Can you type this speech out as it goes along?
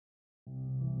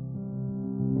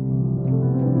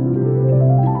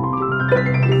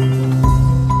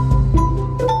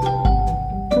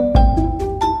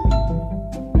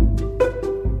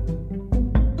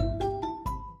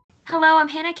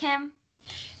Hannah Kim.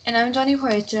 And I'm Johnny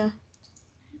Poecha.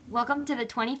 Welcome to the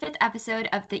 25th episode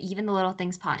of the Even the Little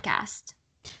Things podcast.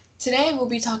 Today we'll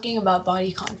be talking about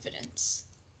body confidence.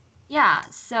 Yeah,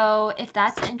 so if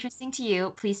that's interesting to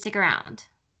you, please stick around.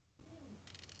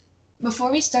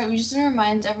 Before we start, we just want to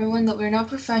remind everyone that we're not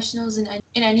professionals in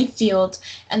any field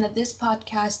and that this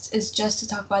podcast is just to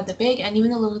talk about the big and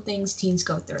even the little things teens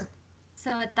go through.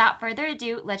 So without further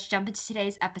ado, let's jump into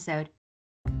today's episode.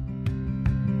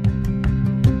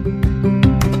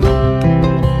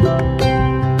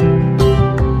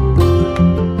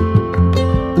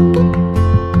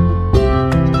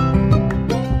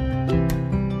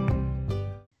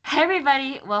 Hey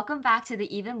everybody, welcome back to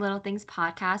the Even Little Things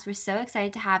podcast. We're so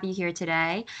excited to have you here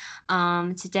today.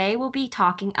 Today we'll be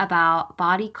talking about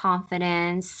body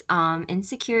confidence,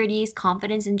 insecurities,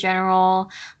 confidence in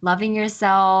general, loving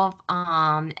yourself,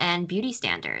 and beauty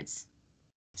standards.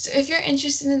 So if you're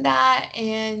interested in that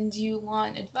and you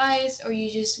want advice or you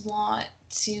just want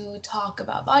to talk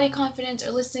about body confidence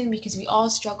or listening, because we all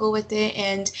struggle with it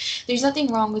and there's nothing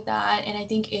wrong with that, and I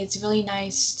think it's really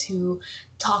nice to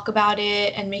talk about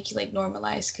it and make it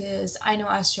normalized, because I know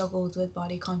I struggled with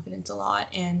body confidence a lot,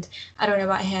 and I don't know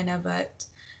about Hannah, but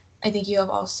I think you have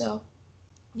also.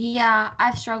 Yeah,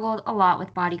 I've struggled a lot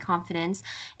with body confidence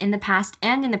in the past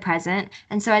and in the present.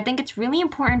 And so I think it's really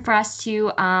important for us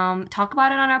to talk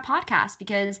about it on our podcast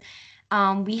because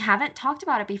we haven't talked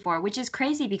about it before, which is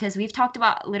crazy because we've talked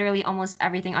about literally almost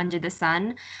everything under the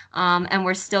sun. And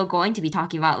we're still going to be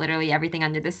talking about literally everything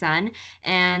under the sun.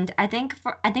 And I think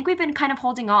we've been kind of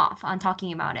holding off on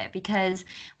talking about it because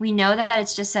we know that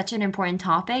it's just such an important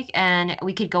topic and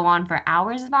we could go on for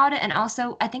hours about it. And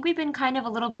also, I think we've been kind of a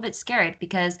little bit scared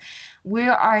because we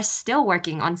are still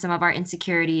working on some of our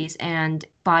insecurities and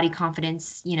body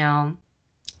confidence,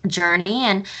 journey.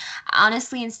 And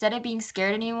honestly, instead of being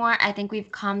scared anymore, I think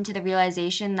we've come to the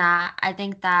realization that I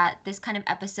think that this kind of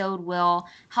episode will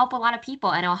help a lot of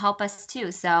people and it'll help us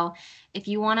too. So if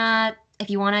you want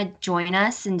to join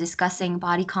us in discussing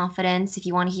body confidence, if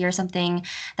you want to hear something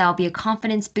that'll be a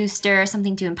confidence booster,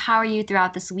 something to empower you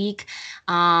throughout this week,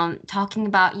 talking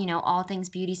about, all things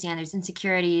beauty standards,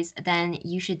 insecurities, then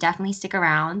you should definitely stick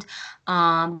around.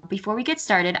 Before we get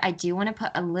started, I do want to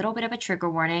put a little bit of a trigger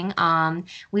warning.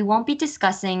 We won't be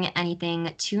discussing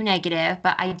anything too negative,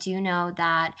 but I do know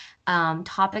that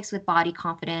topics with body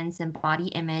confidence and body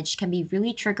image can be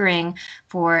really triggering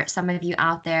for some of you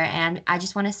out there. And I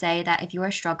just want to say that if you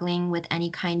are struggling with any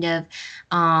kind of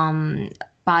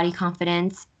body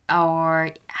confidence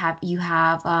or you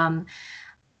have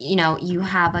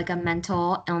like a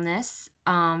mental illness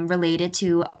related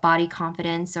to body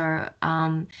confidence or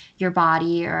your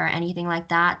body or anything like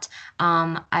that,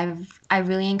 I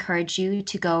really encourage you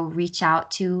to go reach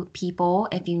out to people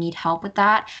if you need help with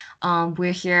that.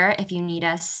 We're here if you need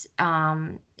us.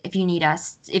 If you need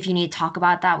to talk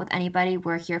about that with anybody,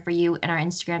 we're here for you in our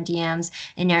Instagram DMs,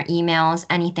 in our emails,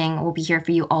 anything. We'll be here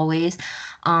for you always.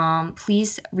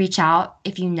 Please reach out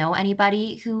if you know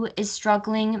anybody who is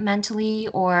struggling mentally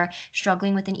or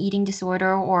struggling with an eating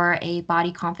disorder or a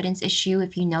body confidence issue.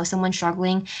 If you know someone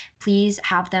struggling, please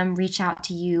have them reach out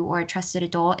to you or a trusted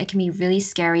adult. It can be really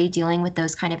scary dealing with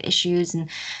those kind of issues and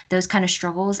those kind of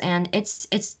struggles, and it's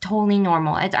totally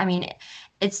normal.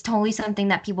 It's totally something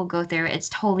that people go through. It's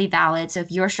totally valid. So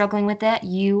if you're struggling with it,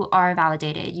 you are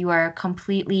validated. You are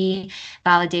completely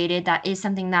validated. That is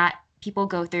something that people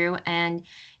go through. And,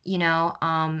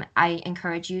 I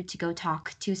encourage you to go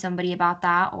talk to somebody about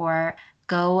that or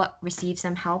go receive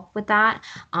some help with that.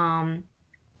 At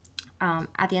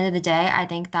the end of the day, I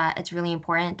think that it's really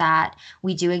important that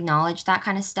we do acknowledge that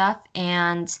kind of stuff.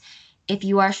 And if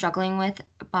you are struggling with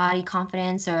body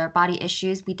confidence or body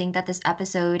issues, we think that this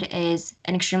episode is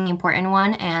an extremely important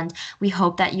one, and we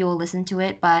hope that you will listen to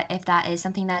it. But if that is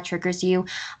something that triggers you,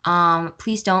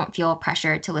 please don't feel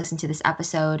pressured to listen to this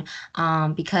episode,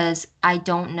 because I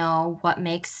don't know what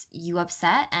makes you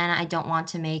upset, and I don't want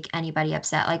to make anybody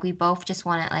upset. Like, we both just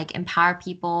want to empower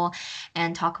people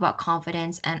and talk about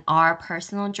confidence and our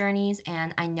personal journeys,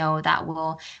 and I know that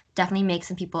will definitely make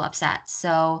some people upset.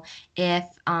 So if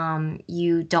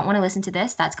you don't want to listen to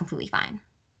this, that's completely fine.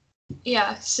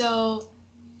 Yeah, so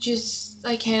just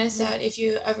like Hannah said, if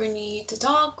you ever need to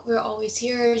talk, we're always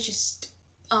here. Just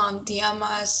DM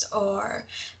us or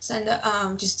just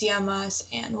DM us,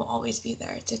 and we'll always be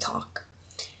there to talk.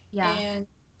 Yeah. And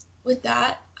with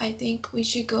that, I think we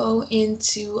should go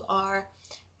into our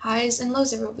highs and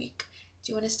lows every week.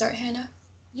 Do you want to start, Hannah?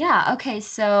 Yeah, okay.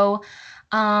 So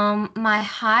My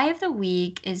high of the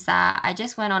week is that I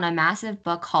just went on a massive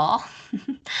book haul.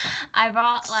 I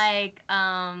bought like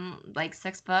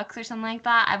 6 books or something like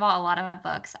that. I bought a lot of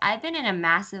books. I've been in a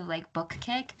massive like book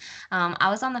kick. I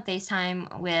was on the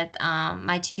FaceTime with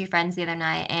my 2 friends the other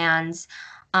night, and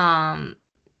um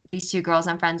these 2 girls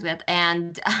I'm friends with,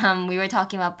 and we were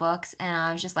talking about books, and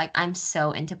I was just like, I'm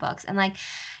so into books, and like,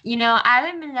 I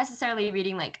haven't been necessarily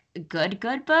reading like good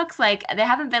books. Like they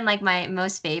haven't been like my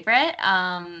most favorite.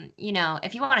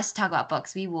 If you want us to talk about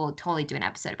books, we will totally do an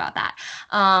episode about that.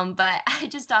 But I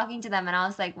just talking to them, and I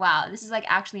was like, wow, this is like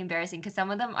actually embarrassing because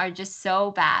some of them are just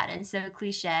so bad and so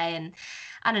cliche, and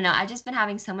I don't know. I've just been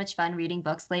having so much fun reading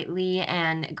books lately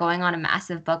and going on a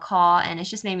massive book haul, and it's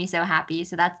just made me so happy.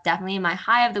 So that's definitely my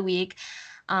high of the week.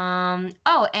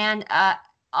 Oh, and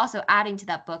also adding to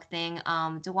that book thing,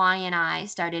 Dewani and I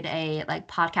started a like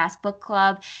podcast book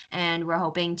club, and we're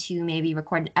hoping to maybe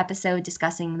record an episode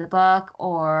discussing the book,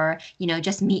 or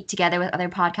just meet together with other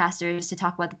podcasters to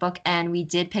talk about the book. And we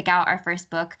did pick out our first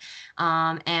book,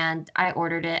 and I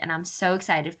ordered it, and I'm so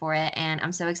excited for it, and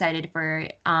I'm so excited for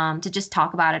to just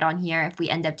talk about it on here if we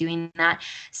end up doing that.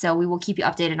 So we will keep you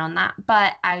updated on that.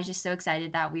 But I was just so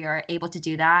excited that we are able to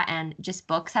do that, and just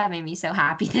books have made me so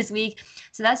happy this week.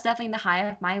 So that's definitely the high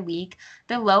of my week.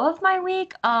 The low of my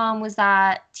week was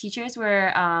that teachers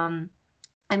were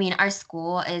our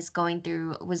school is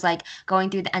was like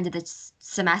going through the end of the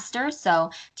semester.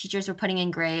 So teachers were putting in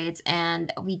grades,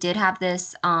 and we did have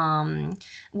this one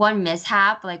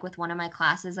mishap, like with one of my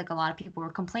classes. Like a lot of people were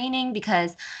complaining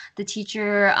because the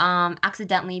teacher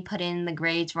accidentally put in the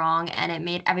grades wrong, and it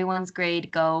made everyone's grade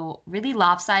go really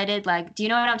lopsided. Like, do you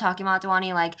know what I'm talking about,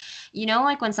 Dewani? Like,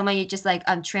 like when somebody just like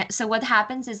so what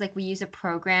happens is like we use a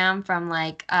program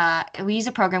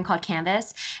called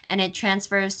Canvas, and it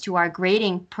transfers to our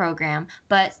grading program.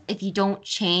 But if you don't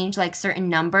change like certain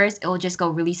numbers, it will just go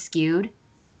really skewed.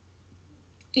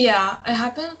 Yeah, it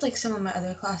happened with like some of my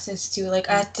other classes too. Like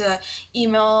I had to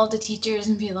email the teachers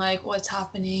and be like, "What's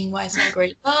happening? Why is my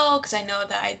grade low?" Because I know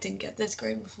that I didn't get this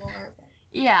grade before.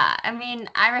 Yeah,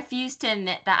 I refuse to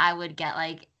admit that I would get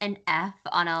like an F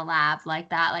on a lab like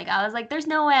that. Like I was like, there's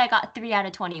no way I got 3 out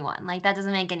of 21. Like that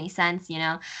doesn't make any sense.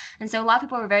 And so a lot of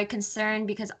people were very concerned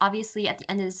because obviously at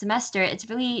the end of the semester, it's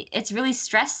really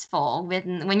stressful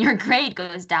when your grade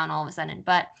goes down all of a sudden.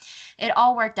 But it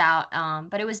all worked out.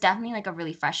 But it was definitely like a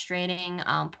really frustrating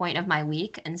point of my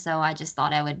week. And so I just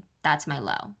thought that's my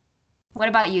low. What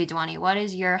about you, Dwani? What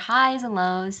is your highs and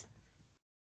lows?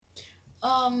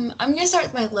 I'm gonna start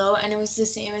with my low, and it was the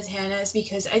same as Hannah's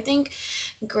because I think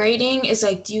grading is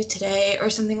like due today or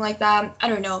something like that. I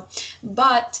don't know,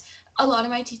 but a lot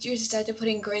of my teachers decided to put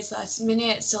in grades last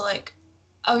minute, so like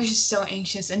I was just so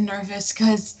anxious and nervous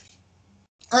because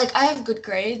like I have good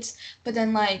grades, but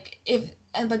then like if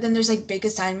and but then there's like big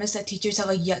assignments that teachers have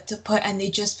like yet to put, and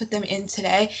they just put them in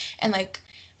today, and like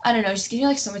I don't know, just giving me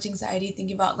like so much anxiety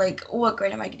thinking about like what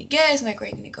grade am I gonna get? Is my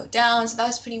grade gonna go down? So that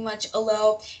was pretty much a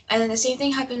low. And then the same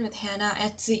thing happened with Hannah. I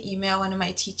had to email one of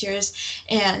my teachers,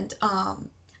 and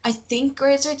I think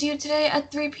grades are due today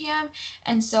at 3 p.m.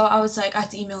 And so I was like, I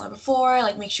have to email her before,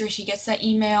 like make sure she gets that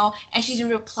email. And she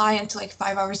didn't reply until like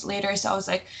 5 hours later. So I was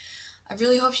like, I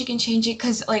really hope she can change it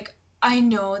because like I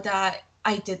know that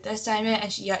I did the assignment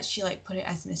and she like put it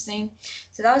as missing.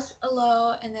 So that was a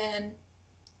low. And then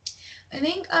I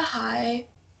think a high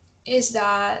is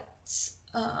that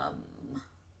um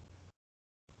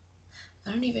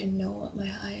I don't even know what my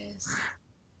high is.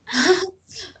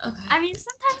 Okay.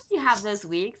 Sometimes you have those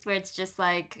weeks where it's just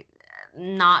like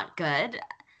not good,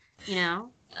 you know?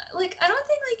 Like I don't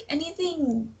think like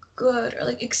anything good or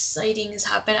like exciting has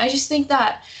happened. I just think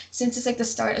that since it's like the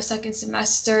start of second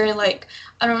semester, like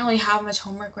I don't really have much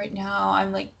homework right now.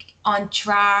 I'm like on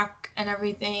track and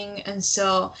everything, and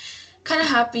so kind of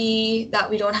happy that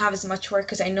we don't have as much work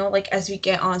because I know like as we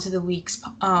get on to the weeks,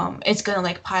 it's gonna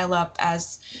like pile up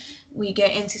as we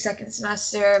get into second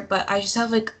semester. But I just have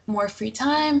like more free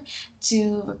time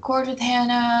to record with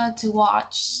Hannah, to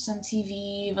watch some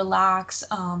TV, relax.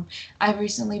 I've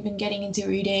recently been getting into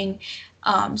reading.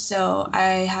 So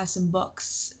I have some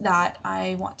books that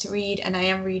I want to read and I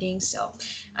am reading. So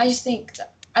I just think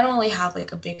I don't really have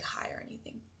like a big high or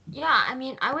anything. Yeah,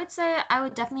 I would say I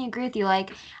would definitely agree with you.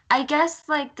 Like, I guess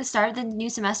like the start of the new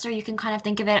semester, you can kind of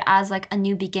think of it as like a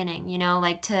new beginning,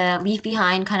 like to leave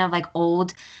behind kind of like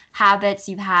old habits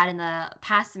you've had in the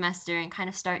past semester and kind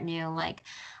of start new.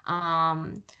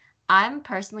 Um, I'm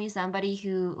personally somebody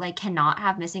who like cannot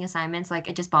have missing assignments. Like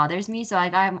it just bothers me. So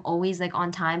like I'm always like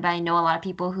on time, but I know a lot of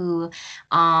people who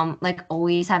like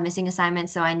always have missing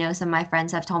assignments. So I know some of my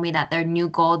friends have told me that their new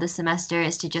goal this semester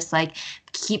is to just like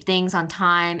keep things on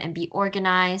time and be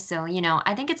organized. So,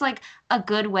 I think it's like a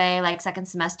good way like second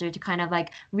semester to kind of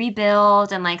like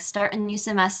rebuild and like start a new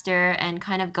semester and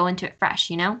kind of go into it fresh.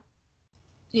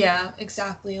 Yeah,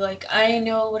 exactly. Like I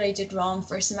know what I did wrong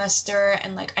first semester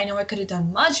and like I know I could have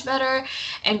done much better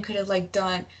and could have like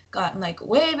gotten like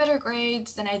way better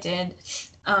grades than I did.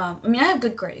 I mean I have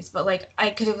good grades, but like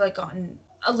I could have like gotten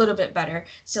a little bit better.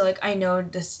 So like I know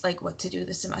this like what to do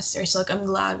this semester. So like I'm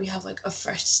glad we have like a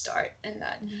fresh start and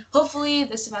that Mhm. hopefully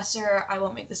this semester I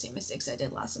won't make the same mistakes I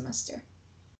did last semester.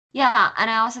 Yeah, and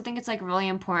I also think it's like really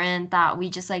important that we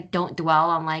just like don't dwell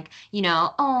on like,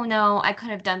 oh no, I could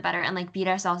have done better and like beat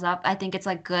ourselves up. I think it's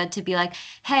like good to be like,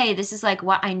 hey, this is like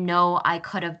what I know I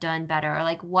could have done better, or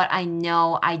like what I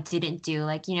know I didn't do.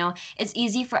 Like, it's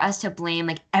easy for us to blame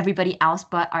like everybody else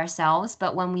but ourselves,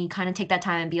 but when we kind of take that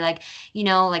time and be like,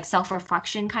 like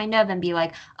self-reflection kind of and be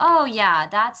like, oh yeah,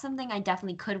 that's something I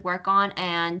definitely could work on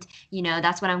and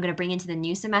that's what I'm going to bring into the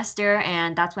new semester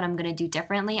and that's what I'm going to do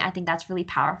differently. I think that's really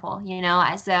powerful.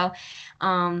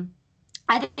 Um,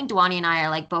 I think Dwani and I are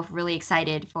like both really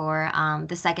excited for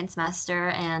the second semester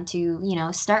and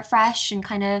to, start fresh and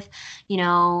kind of,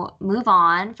 move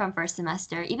on from first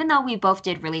semester, even though we both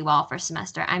did really well first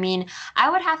semester. I mean,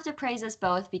 I would have to praise us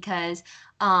both because,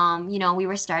 we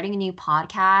were starting a new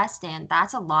podcast and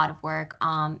that's a lot of work.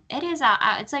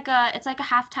 It's like a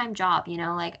half-time job,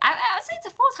 like I would say it's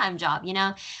a full-time job.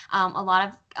 A lot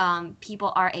of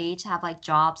people our age have like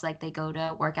jobs, like they go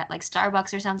to work at like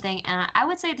Starbucks or something. And I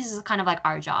would say this is kind of like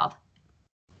our job.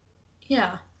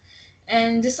 Yeah.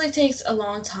 And this like takes a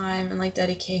long time and like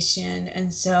dedication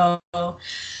and so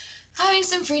having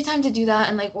some free time to do that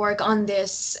and like work on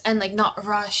this and like not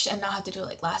rush and not have to do it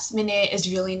like last minute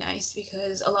is really nice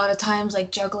because a lot of times like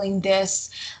juggling this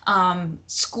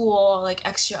school like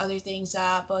extra other things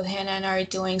that both Hannah and I are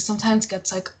doing sometimes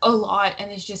gets like a lot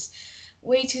and it's just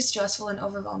way too stressful and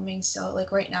overwhelming. So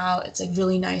like right now it's like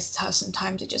really nice to have some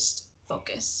time to just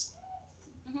focus.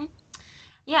 Hmm.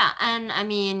 Yeah, and I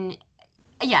mean,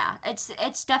 yeah,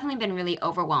 it's definitely been really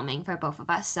overwhelming for both of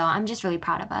us. So I'm just really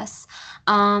proud of us.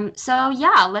 So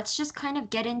yeah, let's just kind of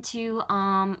get into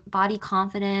body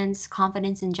confidence,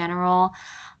 confidence in general.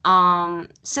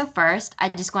 So first, I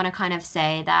just want to kind of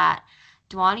say that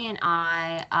Dwani and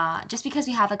I, just because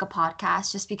we have like a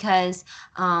podcast, just because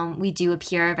we do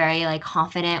appear very like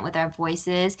confident with our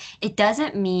voices, it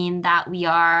doesn't mean that we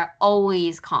are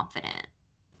always confident.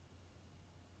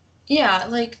 Yeah,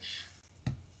 like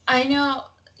I know.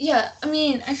 Yeah, I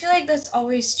mean, I feel like that's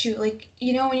always true. Like,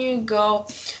 you know, when you go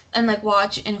and like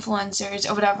watch influencers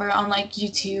or whatever on like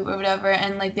YouTube or whatever,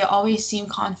 and like they always seem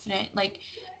confident. Like,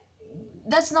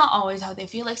 that's not always how they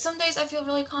feel. Like, some days I feel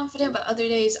really confident, but other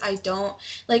days I don't.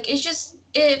 Like, it's just,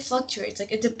 it fluctuates.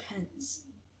 Like, it depends.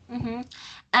 Hmm.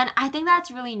 And I think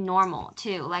that's really normal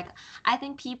too. Like I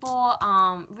think people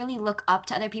really look up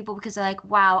to other people because they're like,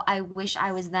 wow, I wish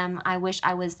I was them. I wish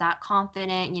I was that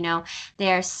confident.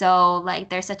 They're so like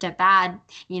they're such a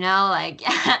like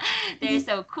they're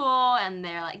so cool and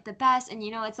they're like the best. And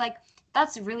it's like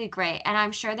that's really great. And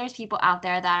I'm sure there's people out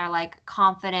there that are like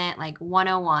confident, like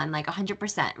 101, like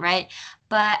 100%, right?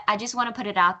 But I just want to put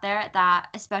it out there that,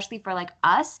 especially for like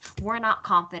us, we're not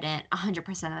confident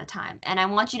 100% of the time. And I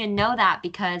want you to know that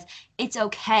because it's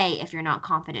okay if you're not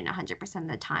confident 100% of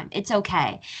the time. It's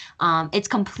okay. It's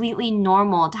completely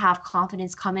normal to have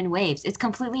confidence come in waves. It's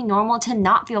completely normal to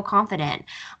not feel confident.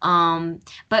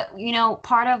 But,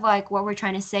 part of like what we're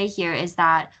trying to say here is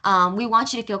that we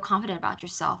want you to feel confident about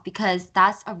yourself because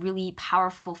that's a really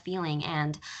powerful feeling.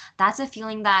 And that's a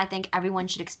feeling that I think everyone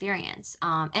should experience.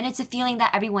 And it's a feeling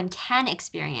that everyone can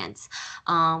experience,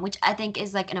 which I think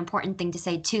is like an important thing to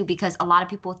say too, because a lot of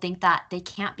people think that they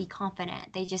can't be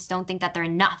confident. They just don't think that they're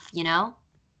enough.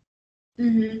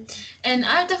 hmm And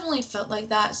I've definitely felt like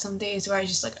that some days where I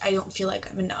just like I don't feel like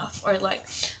I'm enough or like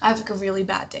I have like a really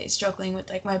bad day struggling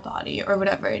with like my body or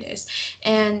whatever it is.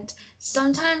 And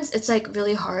sometimes it's like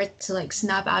really hard to like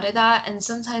snap out of that and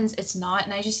sometimes it's not.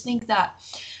 And I just think that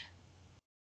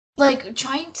like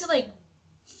trying to like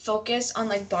focus on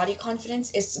like body confidence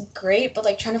is great, but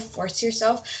like trying to force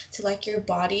yourself to like your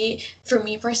body, for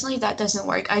me personally, that doesn't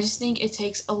work. I just think it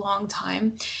takes a long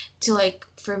time to like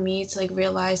for me to like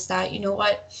realize that, you know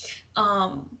what,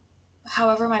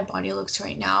 however my body looks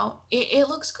right now, it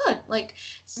looks good. Like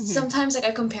Hmm. sometimes like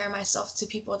I compare myself to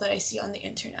people that I see on the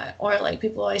internet or like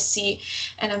people I see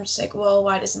and I'm just like, well,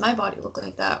 why does my body look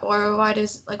like that? Or why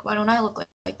don't I look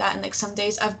like that. And like some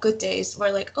days I have good days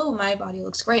where like, oh, my body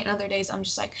looks great. And other days I'm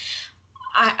just like,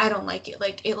 I don't like it.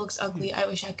 Like it looks ugly. I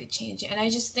wish I could change it. And I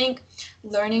just think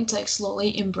learning to like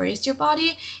slowly embrace your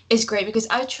body is great because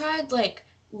I tried like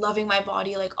loving my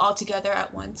body like all together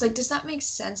at once. Like, does that make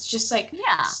sense? Just like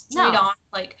Yeah, straight no, on,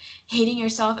 like hating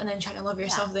yourself and then trying to love yeah.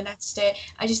 yourself the next day.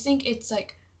 I just think it's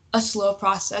like a slow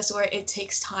process where it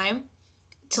takes time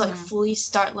to like Mhm. fully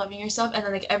start loving yourself. And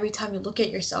then like every time you look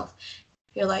at yourself,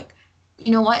 you're like,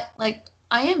 you know what? Like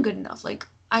I am good enough. Like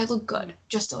I look good Mhm.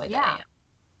 just the way that I Yeah. am.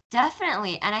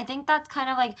 Definitely. And I think that's kind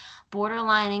of like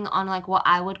borderlining on like what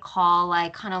I would call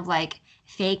like kind of like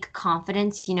fake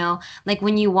confidence, like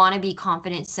when you want to be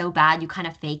confident so bad, you kind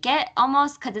of fake it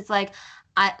almost because it's like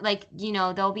I like,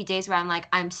 there'll be days where I'm like,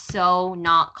 I'm so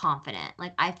not confident.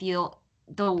 Like I feel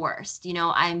the worst,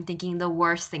 I'm thinking the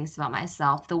worst things about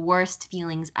myself, the worst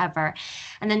feelings ever.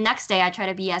 And the next day I try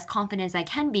to be as confident as I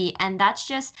can be. And that's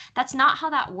not how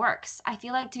that works. I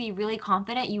feel like to be really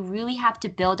confident, you really have to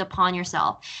build upon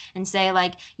yourself and say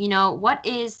like, what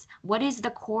is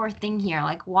the core thing here?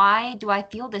 Like, why do I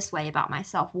feel this way about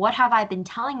myself? What have I been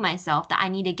telling myself that I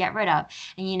need to get rid of?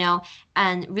 And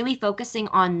and really focusing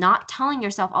on not telling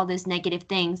yourself all those negative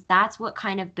things, that's what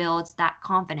kind of builds that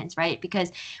confidence, right?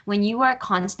 Because when you are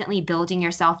constantly building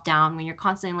yourself down, when you're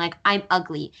constantly like, I'm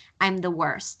ugly, I'm the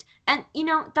worst. And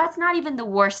that's not even the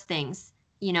worst things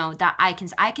that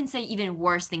I can say even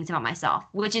worse things about myself,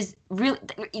 which is really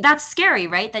that's scary,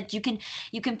 right? That you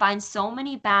can find so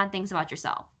many bad things about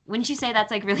yourself. Wouldn't you say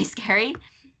that's like really scary?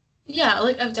 Yeah,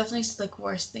 like I've definitely said like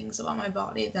worse things about my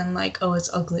body than like, oh,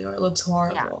 it's ugly or it looks Yeah.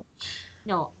 horrible.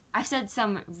 No, I've said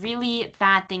some really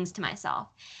bad things to myself.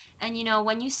 And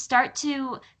when you start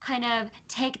to kind of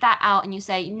take that out and you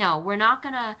say, no, we're not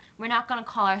gonna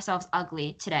call ourselves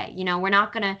ugly today. We're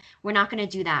not gonna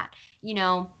do that. You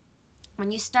know, when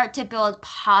you start to build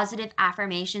positive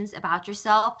affirmations about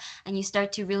yourself and you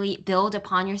start to really build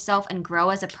upon yourself and grow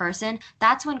as a person,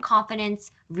 that's when confidence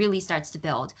really starts to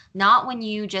build. Not when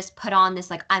you just put on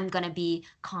this, like, I'm going to be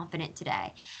confident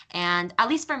today. And at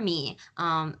least for me,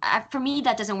 for me,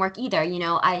 that doesn't work either.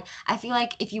 I feel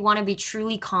like if you want to be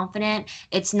truly confident,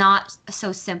 it's not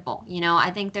so simple. I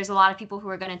think there's a lot of people who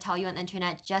are going to tell you on the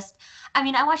internet I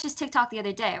mean, I watched this TikTok the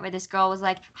other day where this girl was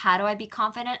like, how do I be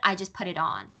confident? I just put it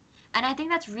on. And I think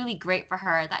that's really great for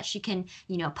her that she can,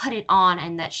 put it on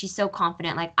and that she's so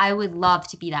confident. Like, I would love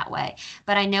to be that way.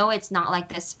 But I know it's not like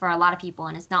this for a lot of people,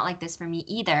 and it's not like this for me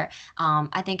either.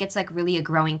 I think it's like really a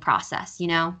growing process.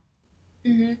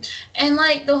 hmm And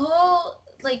like the whole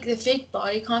like the fake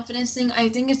body confidence thing, I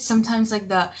think it's sometimes like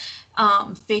the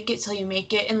fake it till you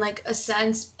make it in like a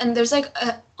sense. And there's like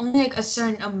only like a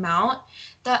certain amount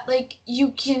that like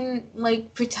you can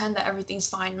like pretend that everything's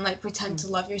fine and like pretend Mm. to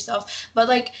love yourself. But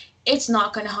like it's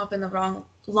not gonna help in the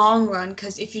long run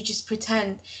because if you just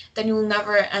pretend, then you will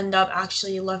never end up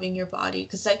actually loving your body.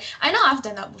 Because like I know I've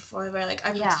done that before where like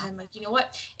I Yeah. pretend like you know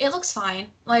what, it looks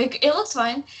fine. Like it looks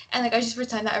fine and like I just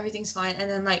pretend that everything's fine and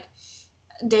then like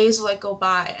days will like go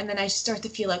by and then I start to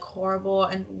feel like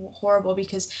horrible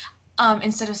because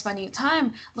instead of spending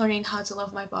time learning how to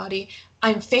love my body,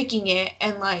 I'm faking it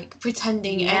and like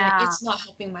pretending and Yeah. it's not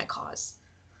helping my cause.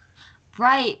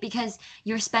 Right, because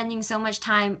you're spending so much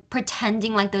time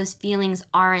pretending like those feelings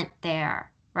aren't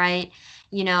there, right?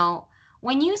 You know,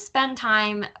 when you spend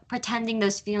time pretending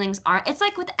those feelings aren't, it's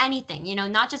like with anything,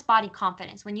 not just body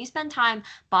confidence. When you spend time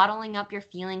bottling up your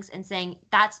feelings and saying,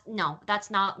 no, that's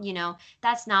not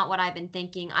what I've been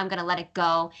thinking. I'm gonna let it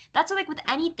go. That's like with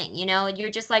anything, you're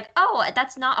just like, oh,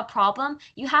 that's not a problem.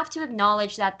 You have to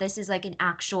acknowledge that this is like an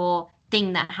actual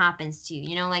thing that happens to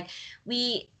you, like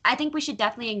I think we should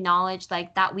definitely acknowledge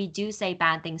like that we do say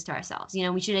bad things to ourselves.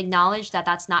 We should acknowledge that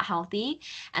that's not healthy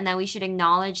and that we should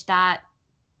acknowledge that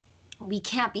we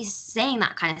can't be saying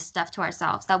that kind of stuff to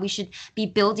ourselves, that we should be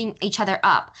building each other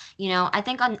up. I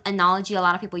think an analogy a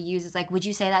lot of people use is like, would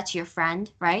you say that to your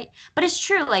friend, right? But it's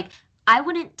true. Like, I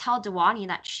wouldn't tell Dewani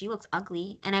that she looks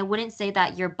ugly, and I wouldn't say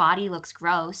that your body looks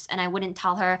gross, and I wouldn't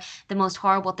tell her the most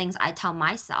horrible things I tell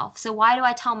myself. So why do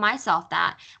I tell myself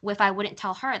that if I wouldn't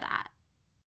tell her that?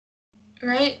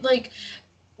 Right? Like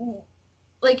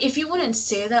if you wouldn't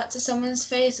say that to someone's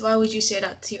face, why would you say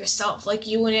that to yourself? Like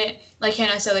you wouldn't, like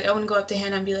Hannah said, like I wouldn't go up to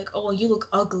Hannah and be like, oh well, you look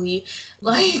ugly.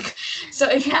 Like so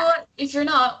Yeah.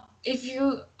 if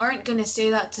you aren't gonna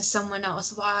say that to someone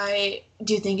else, why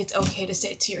do you think it's okay to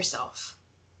say it to yourself?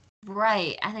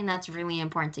 Right. I think that's really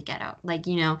important to get out. Like,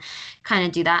 kind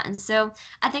of do that. And so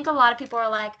I think a lot of people are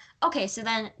like, okay, so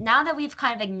then now that we've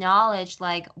kind of acknowledged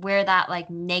like where that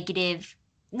like negative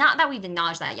not that we've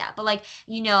acknowledged that yet, but like,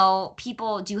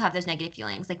 people do have those negative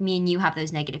feelings. Like me and you have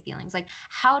those negative feelings. Like,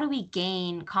 how do we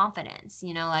gain confidence?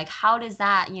 Like, how does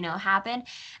that, happen?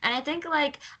 And I think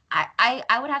like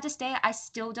I would have to say I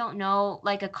still don't know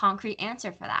like a concrete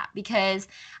answer for that, because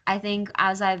I think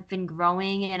as I've been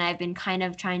growing and I've been kind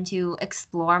of trying to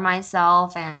explore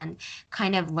myself and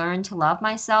kind of learn to love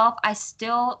myself, I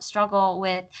still struggle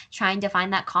with trying to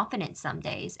find that confidence some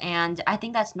days. And I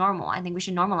think that's normal. I think we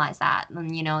should normalize that,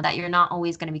 that you're not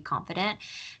always going to be confident.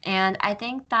 And I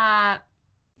think that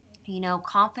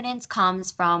confidence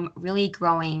comes from really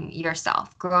growing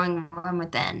yourself, growing from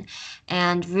within,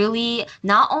 and really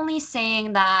not only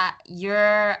saying that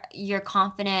you're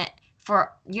confident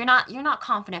for you're not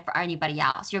confident for anybody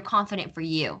else. You're confident for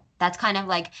you. That's kind of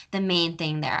like the main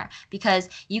thing there, because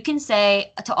you can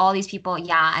say to all these people,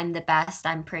 yeah, I'm the best,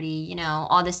 I'm pretty,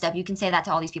 all this stuff. You can say that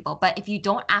to all these people, but if you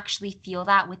don't actually feel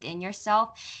that within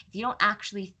yourself, if you don't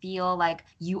actually feel like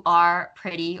you are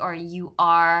pretty or you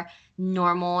are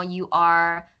normal, you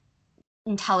are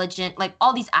intelligent, like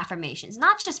all these affirmations,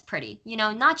 not just pretty,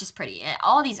 not just pretty,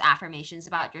 all these affirmations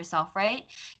about yourself, right?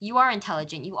 You are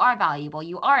intelligent, you are valuable,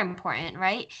 you are important,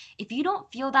 right? If you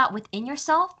don't feel that within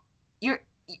yourself, you're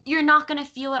you're not going to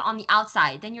feel it on the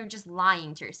outside. Then you're just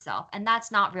lying to yourself, and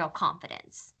that's not real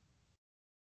confidence.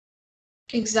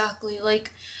 Exactly.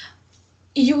 Like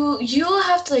you'll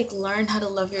have to like learn how to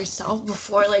love yourself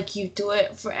before like you do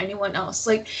it for anyone else.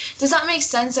 Like, does that make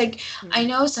sense? Like, I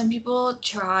know some people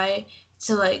try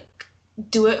to like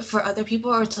do it for other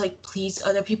people or to like please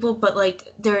other people, but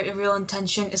like their real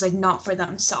intention is like not for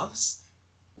themselves.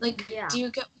 Like, Yeah. do you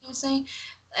get what I'm saying?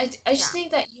 I just Yeah.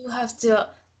 think that you have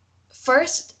to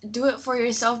first do it for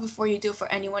yourself before you do it for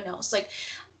anyone else. Like,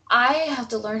 I have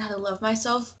to learn how to love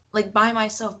myself like by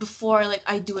myself before like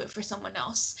I do it for someone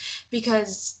else,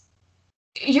 because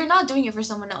you're not doing it for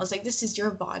someone else. Like, this is your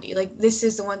body. Like, this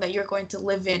is the one that you're going to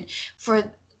live in for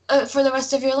the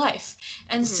rest of your life.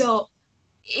 And Hmm. so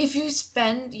if you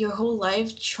spend your whole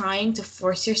life trying to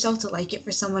force yourself to like it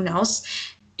for someone else,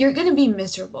 you're going to be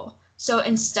miserable. So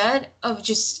instead of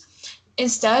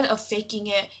faking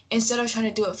it, instead of trying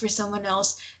to do it for someone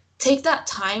else, take that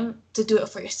time to do it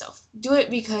for yourself. Do it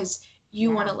because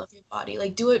you want Yeah. to love your body.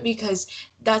 Like, do it because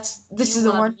this You is the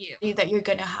love one you. body that you're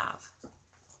going to have.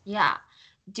 Yeah.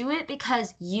 Do it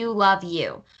because you love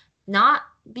you, not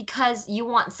because you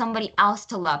want somebody else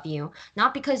to love you,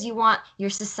 not because you want your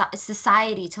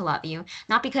society to love you,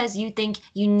 not because you think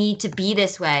you need to be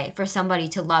this way for somebody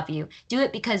to love you. Do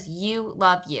it because you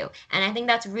love you. And I think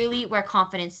that's really where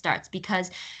confidence starts,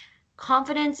 because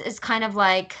confidence is kind of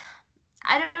like,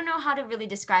 I don't know how to really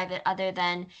describe it other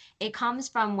than it comes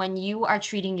from when you are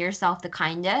treating yourself the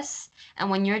kindest. And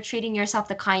when you're treating yourself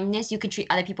the kindness, you can treat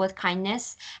other people with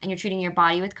kindness, and you're treating your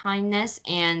body with kindness,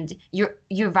 and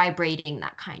you're vibrating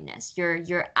that kindness.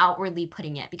 You're outwardly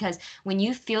putting it, because when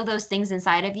you feel those things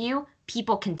inside of you,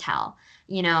 people can tell.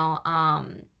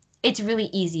 It's really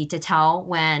easy to tell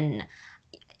when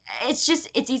it's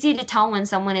easy to tell when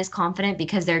someone is confident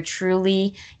because they're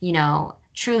truly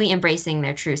embracing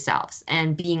their true selves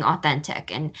and being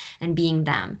authentic and being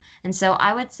them. And so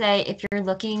I would say if you're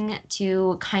looking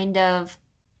to kind of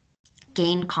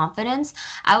gain confidence,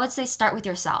 I would say start with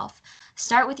yourself.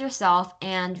 Start with yourself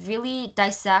and really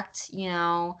dissect,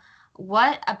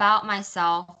 what about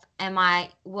myself am I,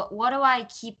 what do I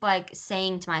keep like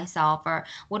saying to myself, or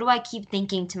what do I keep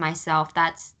thinking to myself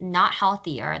that's not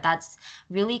healthy or that's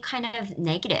really kind of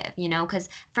negative, because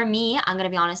for me, I'm gonna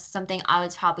be honest, something I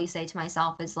would probably say to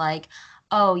myself is like,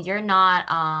 oh, you're not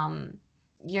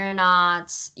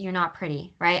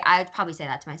pretty, right? I'd probably say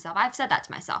that to myself. I've said that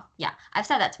to myself. Yeah, I've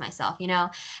said that to myself,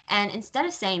 And instead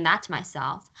of saying that to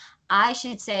myself, I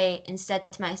should say instead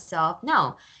to myself,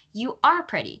 no, you are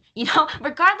pretty,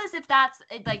 regardless if that's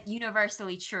like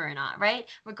universally true or not, right?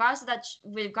 Regardless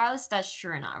if that's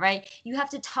true or not, right? You have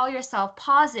to tell yourself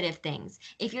positive things.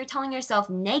 If you're telling yourself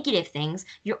negative things,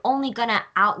 you're only gonna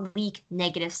out leak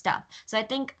negative stuff. So I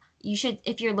think you should,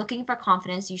 if you're looking for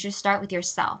confidence, you should start with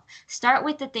yourself. Start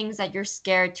with the things that you're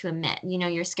scared to admit.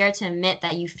 You're scared to admit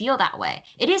that you feel that way.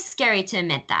 It is scary to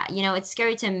admit that. It's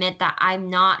scary to admit that I'm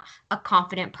not a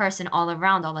confident person all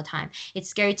around all the time. It's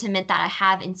scary to admit that I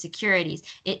have insecurities.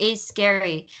 It is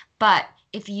scary. But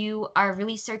if you are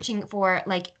really searching for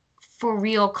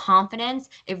real confidence,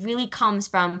 it really comes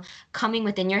from coming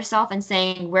within yourself and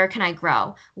saying, where can I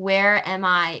grow? Where am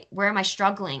I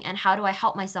struggling? And how do I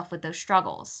help myself with those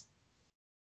struggles?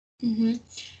 Mm-hmm.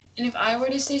 And if I were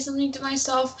to say something to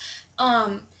myself,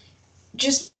 um,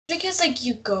 just because like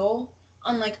you go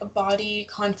on like a body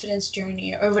confidence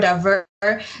journey or whatever,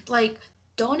 like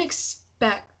don't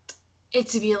expect it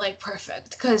to be like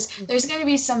perfect, because there's going to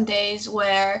be some days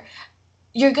where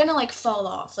you're gonna like fall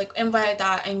off, like, and by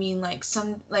that I mean like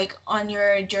some, like on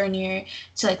your journey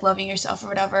to like loving yourself or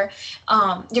whatever,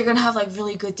 you're gonna have like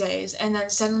really good days, and then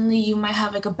suddenly you might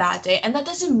have like a bad day, and that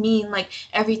doesn't mean like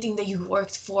everything that you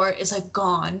worked for is like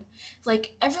gone.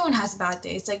 Like, everyone has bad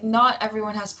days, like not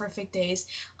everyone has perfect days.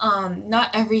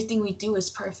 Not everything we do is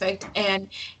perfect, and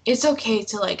it's okay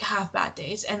to like have bad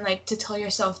days, and like to tell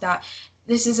yourself that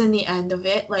this isn't the end of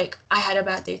it. Like, I had a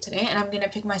bad day today and I'm gonna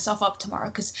pick myself up tomorrow.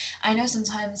 Because I know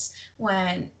sometimes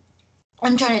when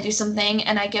I'm trying to do something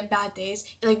and I get bad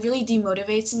days, it like really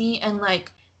demotivates me and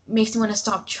like makes me want to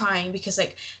stop trying, because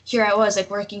like here I was like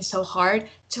working so hard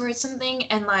towards something,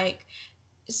 and like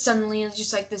suddenly it's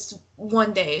just like this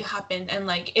one day happened and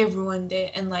like it ruined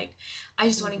it, and like I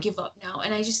just want to give up now.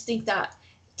 And I just think that,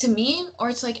 to me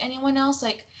or to like anyone else,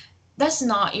 like that's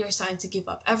not your sign to give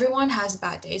up. Everyone has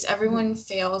bad days, everyone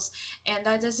fails, and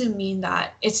that doesn't mean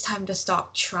that it's time to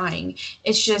stop trying.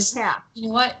 It's just, Yeah. you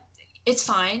know what, it's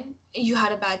fine, you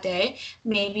had a bad day,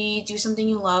 maybe do something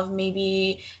you love,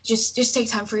 maybe just take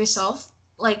time for yourself,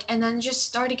 like, and then just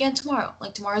start again tomorrow.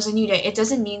 Like, tomorrow's a new day. It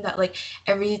doesn't mean that like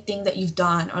everything that you've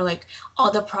done or like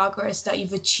all the progress that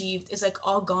you've achieved is like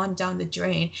all gone down the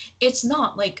drain. It's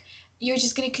not. Like, you're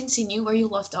just going to continue where you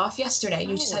left off yesterday.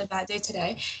 You just had a bad day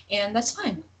today, and that's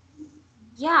fine.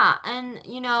 Yeah, and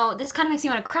this kind of makes me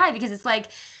want to cry because it's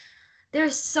like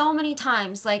there's so many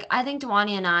times, like I think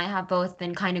Dewani and I have both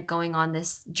been kind of going on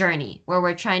this journey where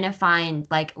we're trying to find,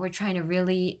 like, we're trying to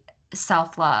really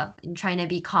self-love and trying to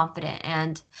be confident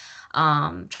and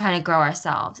trying to grow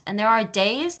ourselves. And there are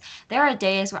days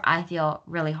where I feel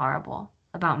really horrible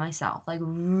about myself, like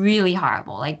really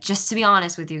horrible. Like, just to be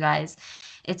honest with you guys,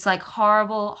 it's like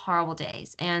horrible, horrible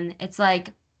days. And it's like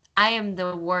I am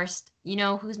the worst. You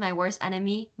know who's my worst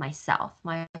enemy? Myself.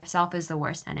 Myself is the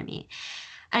worst enemy.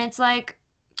 And it's like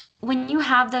when you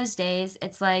have those days,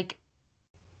 it's like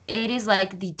it is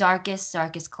like the darkest,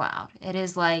 darkest cloud. It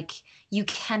is like you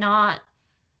cannot,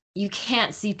 you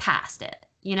can't see past it,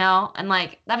 you know? And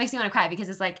like that makes me want to cry because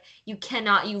it's like you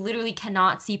literally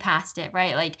cannot see past it,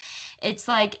 right? Like it's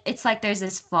like there's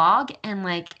this fog and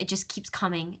like it just keeps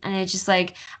coming. And it's just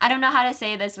like I don't know how to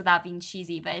say this without being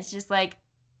cheesy, but it's like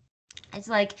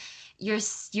you're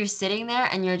sitting there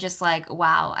and you're just like,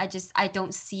 wow, I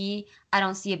don't see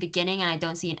a beginning and I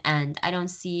don't see an end. I don't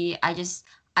see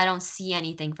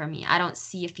anything for me. I don't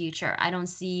see a future. I don't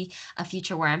see a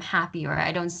future where I'm happy, or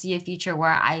I don't see a future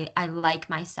where I like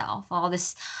myself. All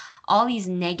these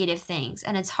negative things.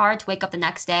 And it's hard to wake up the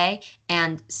next day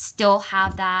and still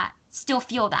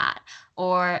feel that,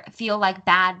 or feel like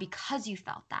bad because you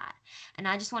felt that. And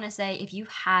I just want to say, if you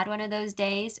had one of those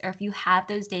days, or if you have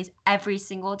those days every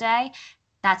single day,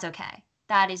 that's okay.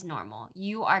 That is normal.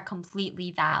 You are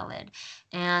completely valid.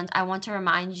 And I want to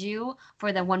remind you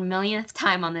for the 1 millionth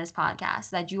time on this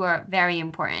podcast that you are very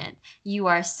important. You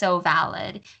are so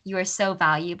valid. You are so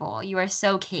valuable. You are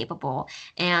so capable.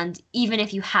 And even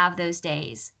if you have those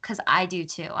days, because I do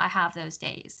too, I have those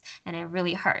days, and it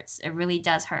really hurts. It really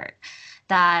does hurt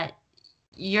that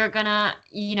you're gonna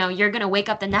wake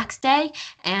up the next day,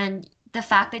 and the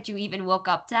fact that you even woke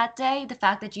up that day, the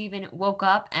fact that you even woke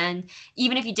up, and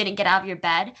even if you didn't get out of your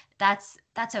bed, that's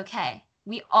okay.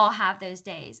 We all have those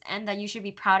days, and that you should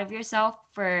be proud of yourself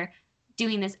for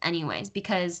doing this anyways,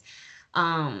 because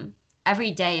um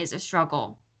every day is a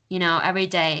struggle. Every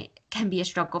day can be a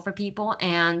struggle for people,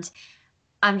 and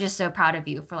I'm just so proud of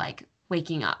you for like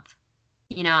waking up.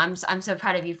 I'm so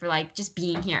proud of you for like just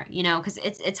being here, because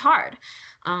it's hard.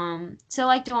 So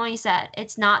like Delaney said,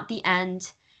 it's not the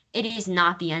end. It is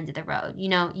not the end of the road.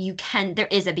 There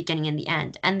is a beginning and the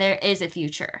end, and there is a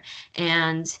future.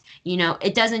 And,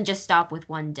 it doesn't just stop with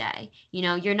one day.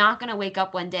 You're not going to wake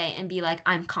up one day and be like,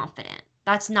 I'm confident.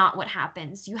 That's not what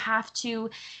happens. You have to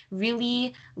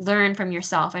really learn from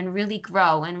yourself and really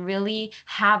grow and really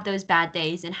have those bad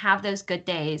days and have those good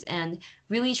days and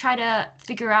really try to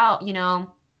figure out,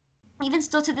 even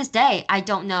still to this day, I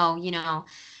don't know,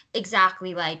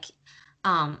 exactly like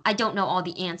I don't know all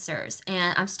the answers,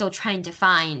 and I'm still trying to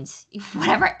find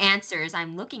whatever answers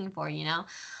I'm looking for,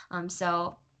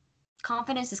 so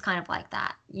confidence is kind of like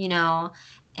that,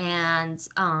 and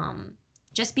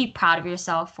just be proud of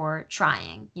yourself for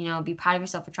trying, be proud of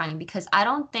yourself for trying, because I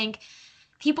don't think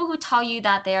people who tell you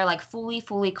that they're like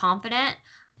fully confident,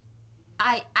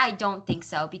 I don't think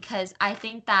so, because I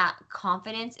think that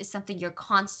confidence is something you're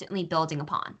constantly building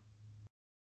upon.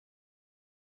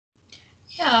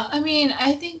 Yeah, I mean,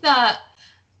 I think that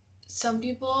some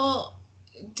people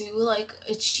do like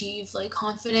achieve like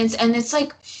confidence, and it's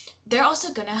like they're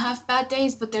also gonna have bad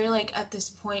days, but they're like at this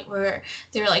point where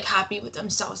they're like happy with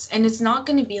themselves, and it's not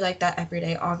gonna be like that every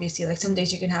day, obviously. Like some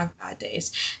days you can have bad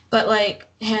days, but like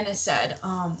Hannah said,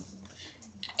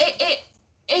 it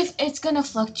if it's gonna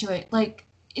fluctuate, like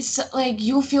it's like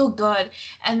you'll feel good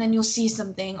and then you'll see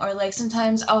something, or like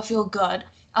sometimes I'll feel good,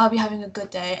 I'll be having a good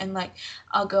day, and like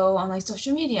I'll go on like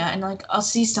social media and like I'll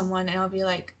see someone and I'll be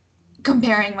like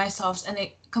comparing myself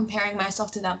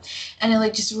to them, and it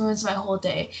like just ruins my whole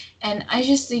day. And I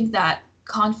just think that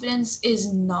confidence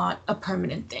is not a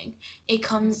permanent thing. It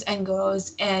comes and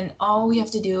goes, and all we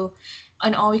have to do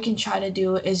and all we can try to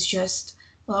do is just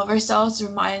love ourselves,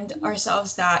 remind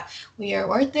ourselves that we are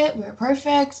worth it, we're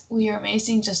perfect, we are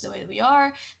amazing just the way that we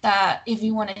are, that if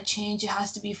we want to change, it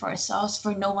has to be for ourselves,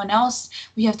 for no one else.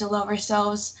 We have to love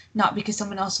ourselves, not because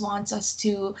someone else wants us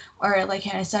to, or like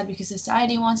Hannah said, because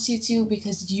society wants you to,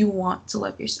 because you want to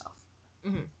love yourself.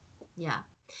 Hmm. Yeah.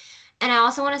 And I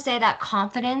also want to say that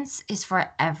confidence is for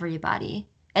everybody.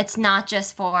 It's not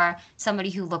just for somebody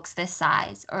who looks this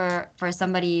size or for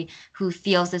somebody who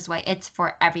feels this way. It's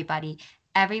for everybody.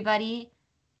 Everybody,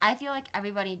 I feel like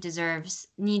everybody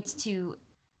needs to,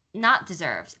 not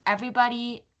deserves,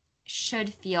 everybody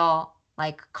should feel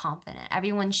like confident.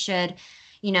 Everyone should,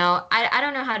 I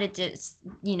don't know how to just,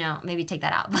 maybe take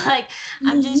that out. But like,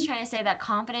 I'm just Mm-hmm. trying to say that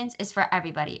confidence is for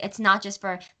everybody. It's not just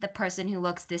for the person who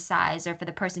looks this size or for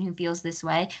the person who feels this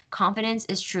way. Confidence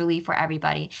is truly for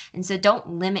everybody. And so don't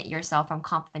limit yourself from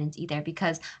confidence either,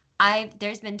 because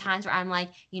there's been times where I'm like,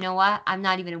 you know what? I'm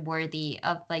not even worthy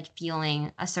of like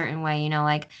feeling a certain way,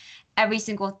 like every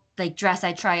single like dress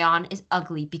I try on is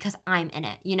ugly because I'm in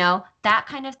it, that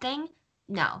kind of thing.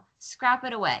 No, scrap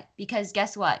it away, because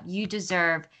guess what? You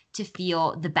deserve to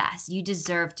feel the best. You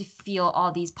deserve to feel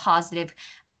all these positive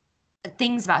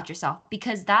things about yourself,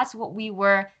 because that's what we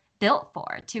were built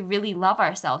for, to really love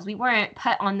ourselves. We weren't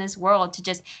put on this world to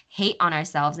just hate on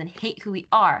ourselves and hate who we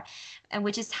are, and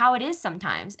which is how it is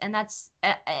sometimes. And that's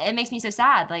it makes me so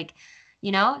sad. Like,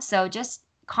 so just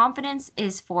confidence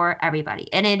is for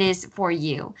everybody and it is for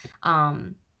you.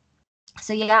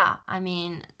 So yeah, I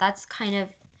mean, that's kind of,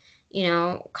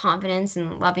 confidence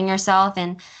and loving yourself.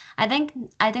 And I think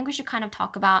we should kind of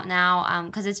talk about now,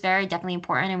 because it's very definitely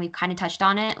important and we've kind of touched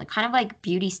on it, like kind of like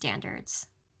beauty standards.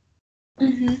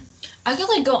 Mm-hmm. I could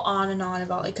like go on and on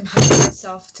about like comparing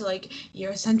myself to like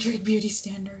Eurocentric beauty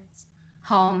standards.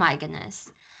 Oh my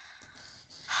goodness.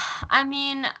 I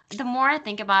mean, the more I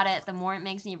think about it, the more it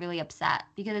makes me really upset,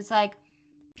 because it's like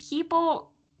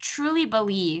people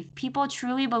people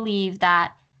truly believe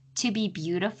that to be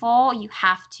beautiful, you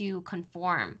have to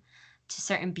conform to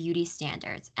certain beauty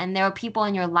standards. And there are people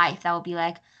in your life that will be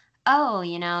like, oh,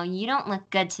 you don't look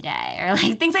good today, or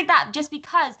like things like that, just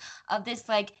because of this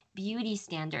like beauty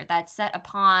standard that's set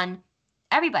upon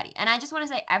everybody. And I just want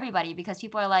to say everybody, because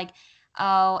people are like,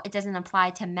 oh, it doesn't apply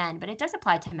to men, but it does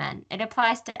apply to men. It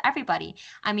applies to everybody.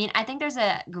 I mean, I think there's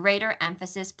a greater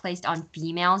emphasis placed on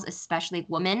females, especially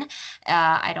women.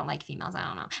 I don't like females. I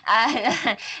don't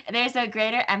know. There's a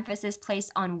greater emphasis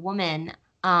placed on women,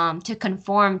 to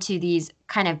conform to these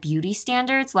kind of beauty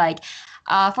standards, like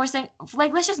for saying,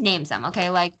 like, let's just name some, okay?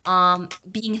 Like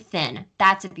being thin,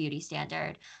 that's a beauty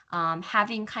standard.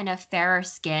 Having kind of fairer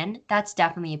skin, that's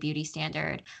definitely a beauty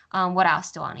standard. What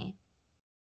else, Duani?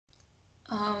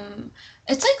 Um,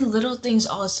 it's like little things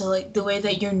also, like the way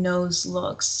that your nose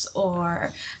looks,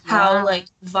 or how Yeah. like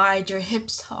wide your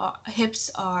hips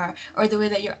are, or the way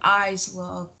that your eyes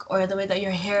look, or the way that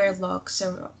your hair looks.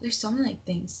 Or there's so many like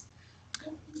things.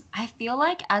 I feel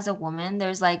like as a woman,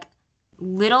 there's like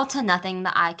little to nothing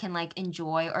that I can like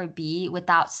enjoy or be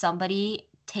without somebody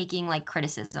taking like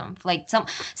criticism, like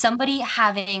somebody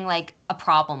having like a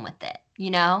problem with it,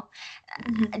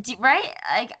 Hmm. Right?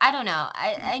 Like I don't know.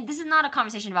 This is not a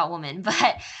conversation about women,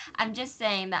 but I'm just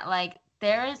saying that like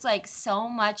there's like so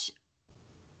much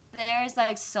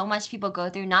people go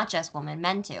through, not just women,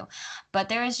 men too. But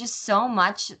there is just so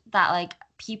much that like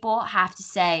people have to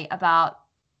say about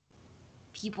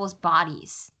people's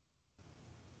bodies.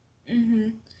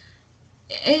 Hmm.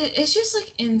 It's just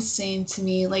like insane to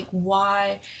me, like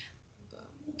why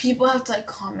people have to like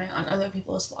comment on other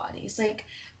people's bodies. Like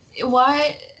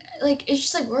why, like it's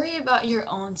just like worry about your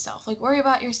own self. Like worry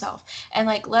about yourself and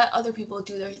like let other people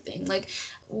do their thing. Like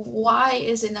why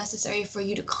is it necessary for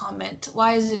you to comment?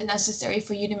 Why is it necessary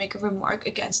for you to make a remark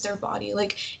against their body?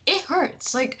 Like it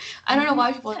hurts. Like I don't know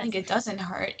why people think Yes. it doesn't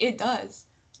hurt. It does.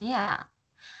 Yeah.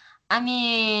 I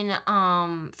mean,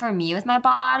 for me with my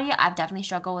body, I've definitely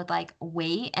struggled with like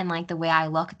weight and like the way I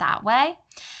look that way.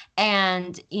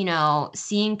 And,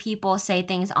 seeing people say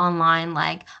things online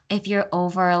like, if you're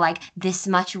over like this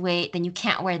much weight, then you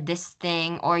can't wear this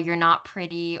thing, or you're not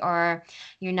pretty, or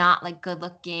you're not like good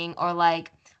looking, or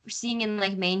like we're seeing in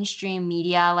like mainstream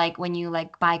media, like when you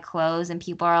like buy clothes and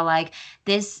people are like,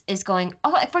 this is going,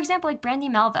 oh, like, for example, like Brandy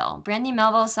Melville. Brandy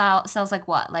Melville sells like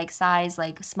what? Like size,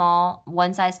 like small,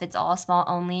 one size fits all, small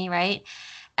only, right?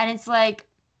 And it's like,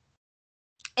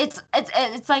 it's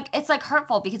like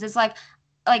hurtful because it's like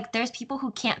there's people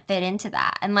who can't fit into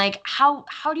that, and like how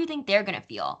do you think they're gonna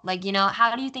feel, like,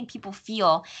 how do you think people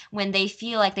feel when they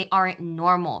feel like they aren't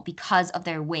normal because of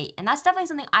their weight? And that's definitely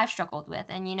something I've struggled with.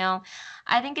 And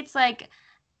I think it's like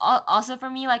also for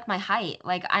me, like my height,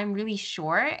 like I'm really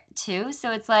short too,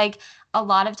 so it's like a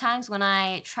lot of times when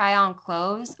I try on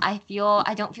clothes, I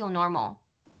don't feel normal.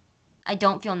 I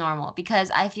don't feel normal because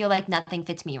I feel like nothing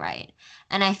fits me right.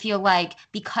 And I feel like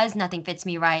because nothing fits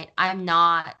me right, I'm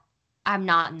not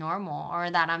normal,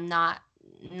 or that I'm not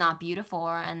beautiful,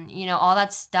 and all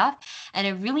that stuff. And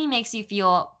it really makes you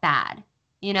feel bad.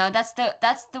 That's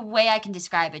the way I can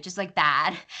describe it, just like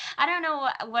bad. I don't know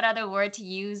what other word to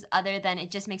use other than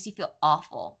it just makes you feel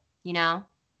awful, you know?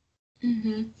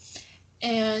 Mm-hmm.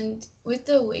 And with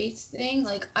the weight thing,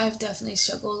 like I've definitely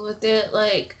struggled with it.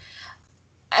 Like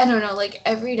I don't know, like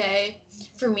every day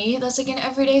for me, that's like an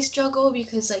everyday struggle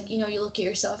because like, you look at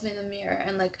yourself in the mirror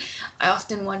and like I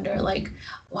often wonder like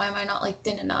why am I not like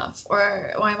thin enough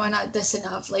or why am I not this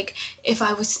enough? Like if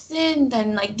I was thin,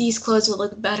 then like these clothes would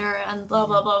look better and blah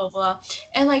blah blah blah blah.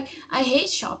 And like I hate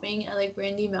shopping at like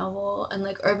Brandy Melville and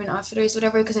like Urban Outfitters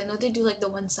whatever because I know they do like the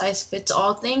one size fits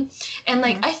all thing. And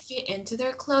like Mhm. I fit into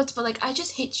their clothes, but like I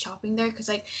just hate shopping there because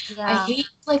like I Yeah. hate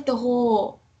like the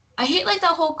whole I hate like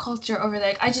that whole culture over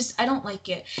there. Like, I don't like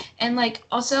it. And like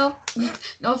also,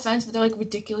 no offense, but they're like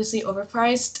ridiculously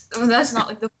overpriced. That's not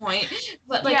like the point.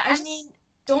 But like Yeah, I I just mean,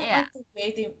 don't yeah. like the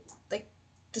way they like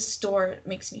the store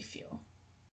makes me feel.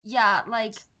 Yeah,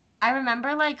 like I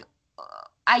remember like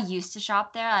I used to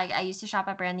shop there. Like I used to shop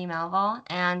at Brandy Melville,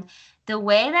 and the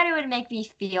way that it would make me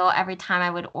feel every time I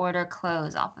would order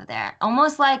clothes off of there,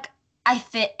 almost like I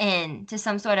fit in to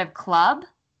some sort of club.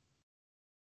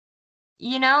 Do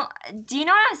you know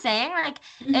what I'm saying? Like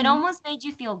it Hmm. almost made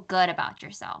you feel good about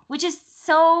yourself, which is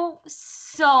so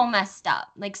messed up.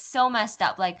 Like so messed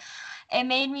up. Like it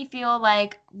made me feel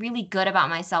like really good about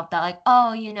myself, that like,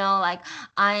 oh, like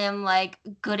I am like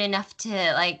good enough to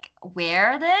like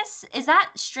wear this. Is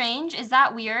that strange? Is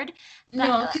that weird? That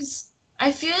No, because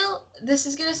I feel this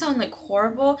is gonna sound like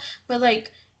horrible, but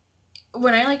like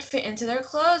when I like fit into their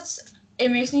clothes, it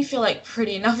makes me feel like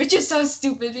pretty enough. It just sounds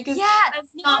stupid because Yeah,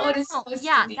 that's no, not no, what it's no. supposed to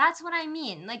Yeah, be. that's what I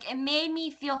mean. Like it made me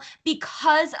feel,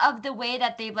 because of the way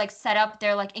that they've like set up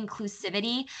their like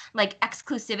inclusivity, like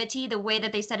exclusivity, the way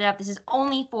that they set it up. This is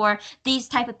only for these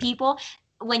type of people.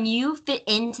 When you fit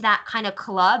into that kind of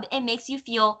club, it makes you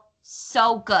feel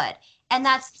so good. And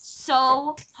that's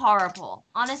so horrible.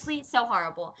 Honestly, so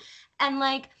horrible. And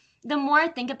like the more I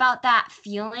think about that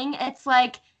feeling,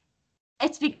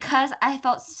 it's because I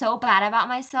felt so bad about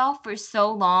myself for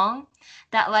so long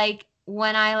that like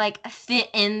when I like fit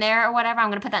in there or whatever, I'm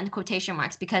gonna put that in quotation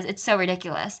marks because it's so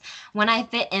ridiculous. When I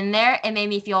fit in there, it made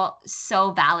me feel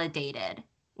so validated,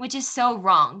 which is so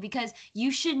wrong because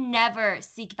you should never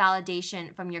seek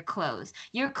validation from your clothes.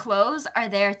 Your clothes are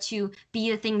there to be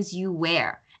the things you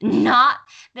wear, not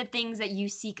the things that you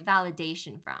seek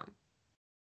validation from.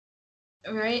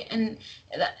 Right? And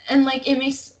like it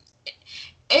makes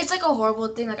it's like a horrible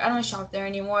thing. Like I don't shop there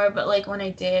anymore, but like when I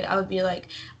did, I would be like,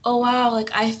 "Oh wow, like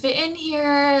I fit in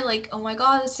here. Like oh my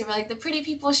God, this is where like the pretty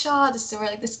people shop. This is where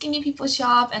like the skinny people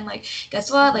shop. And like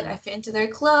guess what? Like I Mhm. fit into their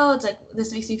clothes. Like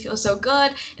this makes me feel so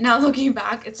good." And now looking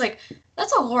back, it's like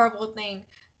that's a horrible thing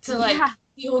to Yeah. like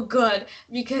feel good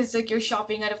because like you're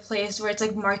shopping at a place where it's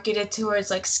like marketed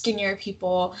towards like skinnier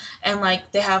people and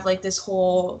like they have like this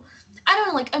whole I don't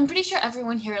know, like I'm pretty sure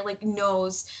everyone here like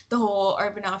knows the whole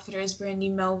Urban Outfitters, Brandy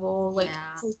Melville, like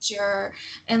Yeah. culture,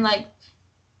 and like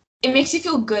it makes you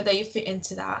feel good that you fit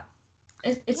into that.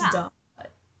 It's Yeah. dumb.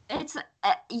 But It's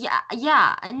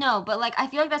yeah, no, but like I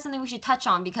feel like that's something we should touch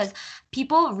on because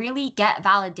people really get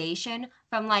validation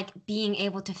from like being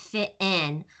able to fit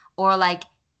in, or like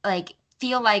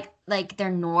feel like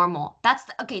they're normal.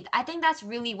 Okay, I think that's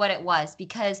really what it was,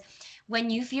 because when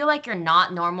you feel like you're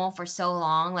not normal for so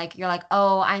long, like you're like,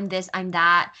 "Oh, I'm this, I'm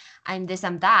that, I'm this,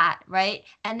 I'm that," right?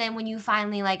 And then when you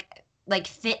finally like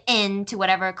fit into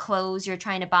whatever clothes you're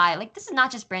trying to buy, like this is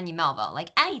not just Brandy Melville, like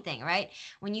anything, right?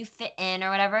 When you fit in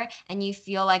or whatever and you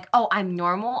feel like, oh, I'm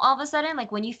normal all of a sudden,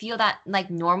 like when you feel that like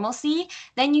normalcy,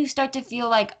 then you start to feel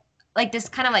like like this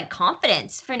kind of like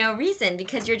confidence for no reason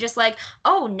because you're just like,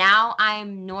 oh, now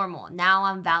I'm normal. Now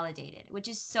I'm validated, which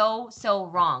is so, so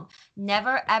wrong.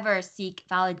 Never ever seek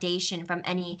validation from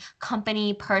any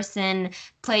company, person,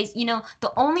 place. You know,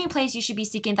 the only place you should be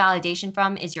seeking validation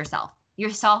from is yourself.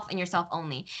 Yourself and yourself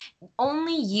only.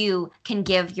 Only you can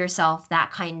give yourself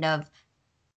that kind of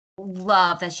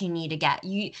love that you need to get.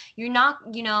 You're not,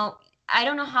 you know, I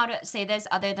don't know how to say this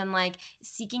other than like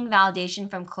seeking validation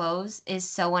from clothes is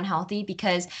so unhealthy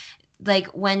because like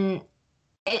when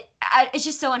it's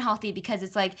just so unhealthy because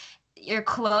it's like your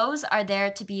clothes are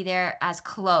there to be there as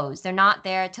clothes. They're not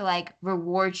there to like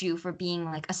reward you for being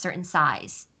like a certain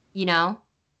size, you know?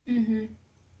 Mm-hmm.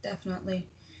 Definitely.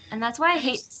 And that's why I I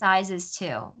hate just sizes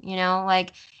too, you know?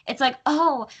 Like it's like,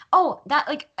 that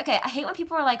like okay, I hate when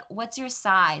people are like, "What's your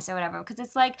size?" or whatever, because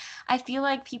it's like I feel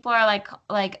like people are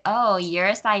like, "Oh, you're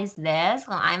a size this,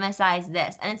 well, I'm a size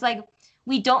this." And it's like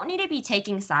we don't need to be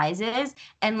taking sizes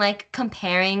and like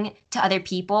comparing to other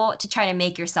people to try to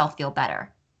make yourself feel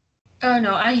better. oh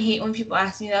no, I hate when people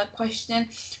ask me that question,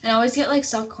 and I always get like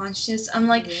self-conscious. I'm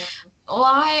like, Yeah.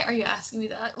 why are you asking me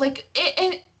that? Like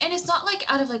and it's not like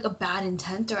out of like a bad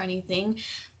intent or anything.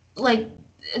 Like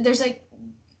there's like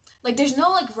there's no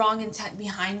like wrong intent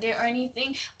behind it or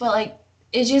anything, but like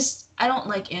it just I don't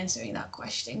like answering that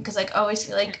question because like I always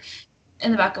feel like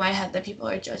in the back of my head that people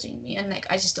are judging me and like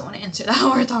I just don't want to answer that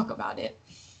or talk about it.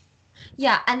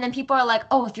 Yeah, and then people are like,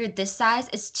 "Oh, if you're this size,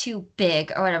 it's too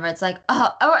big," or whatever. It's like,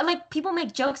 oh, or like people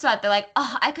make jokes about it. They're like,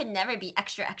 "Oh, I could never be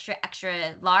extra, extra,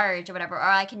 extra large or whatever, or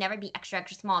I can never be extra,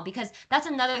 extra small," because that's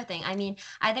another thing. I mean,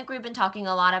 I think we've been talking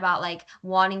a lot about like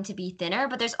wanting to be thinner,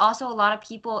 but there's also a lot of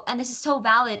people, and this is so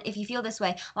valid if you feel this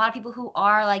way. A lot of people who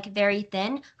are like very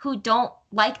thin who don't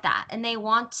like that and they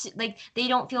want to, like they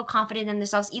don't feel confident in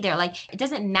themselves either. Like it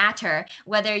doesn't matter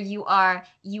whether you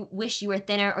wish you were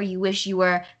thinner or you wish you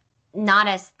were not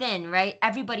as thin, right?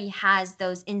 Everybody has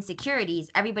those insecurities.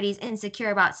 Everybody's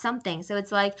insecure about something. So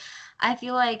it's like I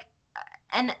feel like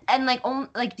and like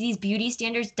like these beauty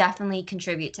standards definitely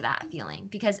contribute to that feeling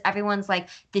because everyone's like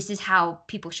this is how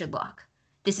people should look.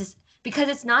 This is because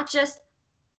it's not just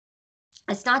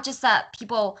that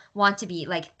people want to be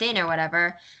like thin or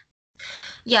whatever.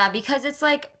 Yeah, because it's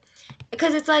like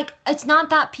it's not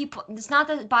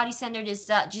that body standard is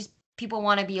that just people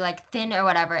want to be like thin or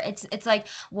whatever. It's like,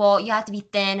 well, you have to be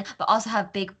thin but also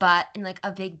have big butt and like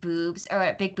a big boobs or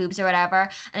whatever.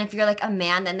 And if you're like a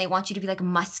man, then they want you to be like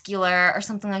muscular or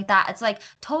something like that. It's like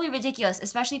totally ridiculous,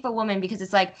 especially for women, because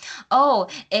it's like, oh,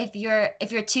 if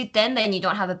you're too thin, then you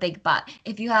don't have a big butt.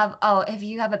 If you have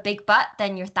a big butt,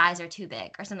 then your thighs are too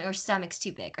big or something, or stomach's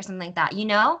too big or something like that, you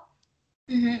know?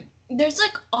 There's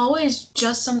like always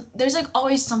just there's like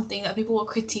always something that people will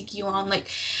critique you on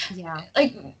Yeah.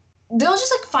 like they'll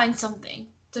just like find something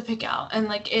to pick out and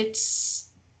like it's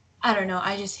I don't know,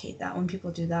 I just hate that when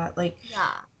people do that. Like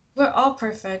Yeah. we're all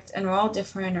perfect and we're all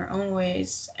different in our own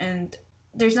ways and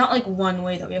there's not like one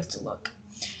way that we have to look.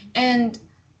 And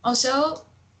also,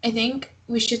 I think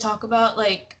we should talk about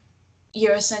like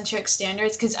Eurocentric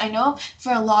standards because I know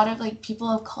for a lot of like people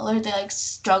of color they like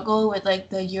struggle with like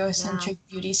the Yeah. Eurocentric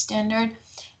beauty standard.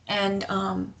 And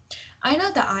I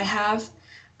know that I have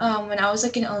when I was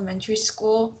like in elementary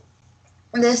school,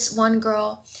 this one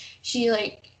girl, she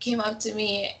like came up to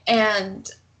me and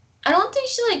I don't think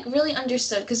she like really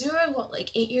understood because we were what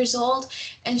like 8 years old,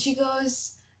 and she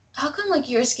goes, "How come like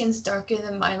your skin's darker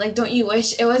than mine? Like, don't you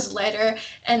wish it was lighter?"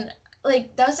 And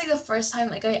like that was like the first time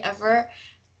like I ever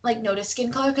like noticed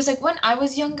skin color because like when I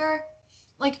was younger,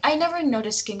 like I never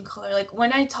noticed skin color. Like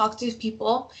when I talked to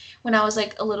people when I was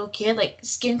like a little kid, like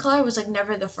skin color was like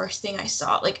never the first thing I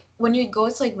saw. Like when you go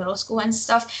to like middle school and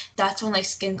stuff, that's when like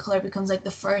skin color becomes like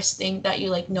the first thing that you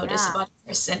like notice Yeah. about a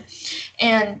person.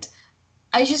 And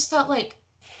I just felt like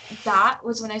that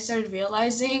was when I started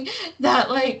realizing that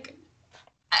like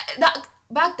that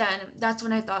back then that's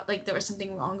when I thought like there was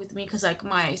something wrong with me because like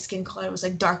my skin color was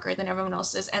like darker than everyone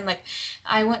else's, and like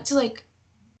I went to like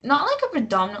not like a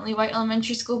predominantly white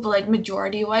elementary school but like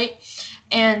majority white,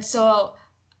 and so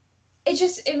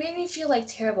it made me feel like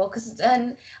terrible because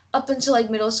then up until like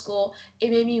middle school it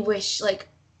made me wish like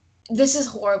this is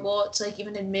horrible to like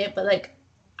even admit, but like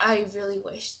I really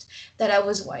wished that I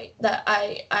was white, that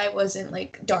I wasn't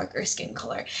like darker skin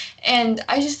color. And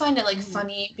I just find it like Mhm.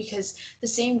 funny because the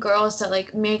same girls that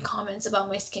like made comments about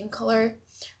my skin color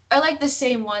are like the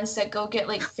same ones that go get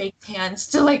like fake tans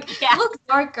to like Yeah. look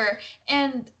darker.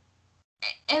 And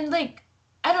like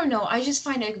I don't know, I just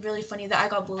find it really funny that I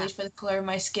got Yeah. bullied for the color of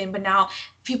my skin, but now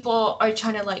people are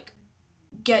trying to like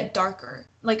get darker,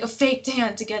 like a fake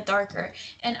tan to get darker.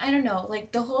 And I don't know,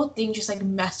 like the whole thing just like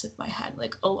messed with my head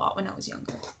like a lot when I was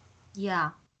younger.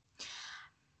 Yeah.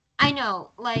 I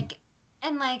know, like,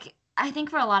 and like, I think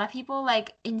for a lot of people,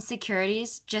 like,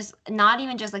 insecurities, just not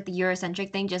even just like the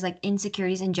Eurocentric thing, just like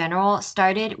insecurities in general,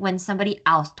 started when somebody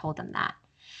else told them that.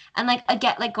 And like,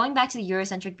 again, like going back to the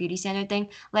Eurocentric beauty standard thing,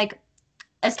 like,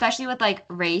 especially with like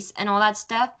race and all that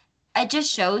stuff, it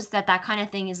just shows that that kind of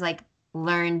thing is like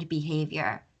learned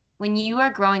behavior. When you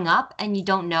are growing up and you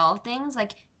don't know things,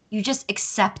 like you just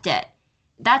accept it.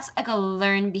 That's like a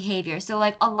learned behavior. So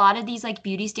like a lot of these like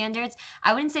beauty standards,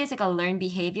 I wouldn't say it's like a learned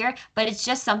behavior, but it's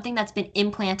just something that's been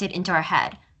implanted into our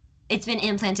head. It's been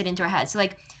implanted into our head. So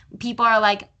like people are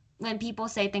like when people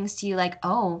say things to you like,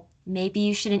 "Oh, maybe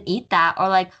you shouldn't eat that," or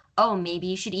like, "Oh, maybe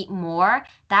you should eat more."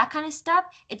 That kind of stuff,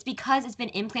 it's because it's been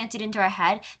implanted into our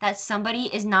head that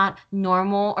somebody is not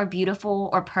normal or beautiful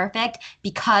or perfect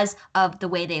because of the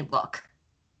way they look,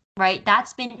 right?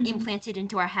 That's been Mhm. implanted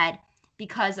into our head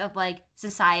because of like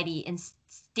society and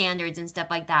standards and stuff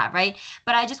like that, right?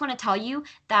 But I just want to tell you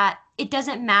that it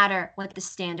doesn't matter what the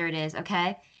standard is,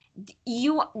 okay?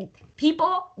 You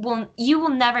people will you will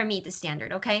never meet the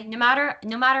standard, okay? No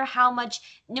matter how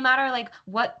much, no matter like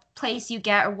what place you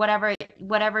get or whatever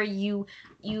you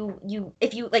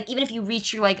if you like even if you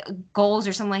reach your like goals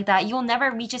or something like that, you'll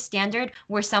never reach a standard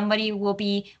where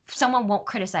someone won't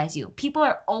criticize you. People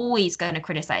are always going to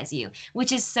criticize you,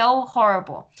 which is so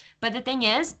horrible. But the thing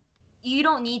is, you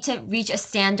don't need to reach a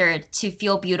standard to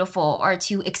feel beautiful or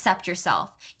to accept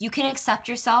yourself. You can accept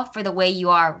yourself for the way you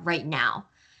are right now.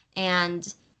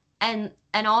 And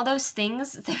and all those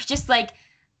things, they're just like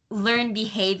learned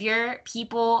behavior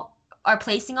people are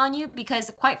placing on you because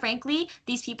quite frankly,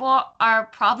 these people are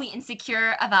probably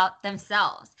insecure about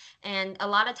themselves. And a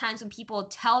lot of times when people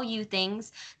tell you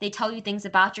things, they tell you things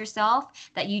about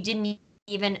yourself that you didn't even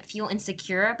feel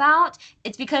insecure about,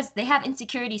 it's because they have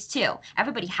insecurities too.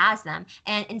 Everybody has them.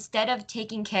 And instead of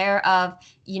taking care of,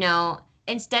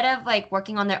 instead of like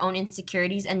working on their own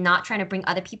insecurities and not trying to bring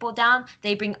other people down,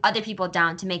 they bring other people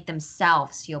down to make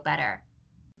themselves feel better.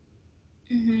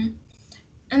 Mhm.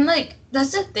 And like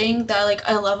that's the thing that like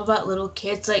I love about little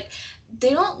kids. Like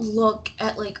they don't look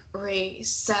at like race,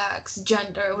 sex,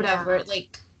 gender, Yeah. whatever.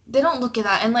 Like they don't look at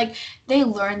that, and like they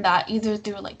learn that either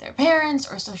through like their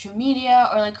parents or social media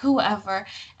or like whoever.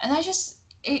 And that just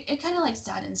it kind of like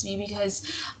saddens me because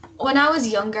when I was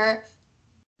younger,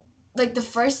 like the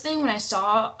first thing when I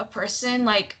saw a person,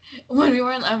 like when we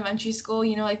were in elementary school,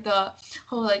 like the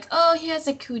whole like, oh, he has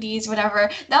like cooties, whatever.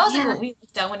 That was like Yeah. what we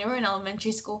looked at when we were in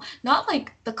elementary school, not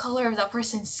like the color of that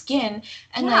person's skin.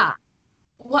 And Yeah. like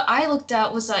what I looked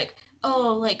at was like,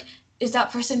 oh, like is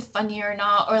that person funny or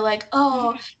not? Or like,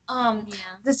 oh, um,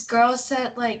 Yeah. this girl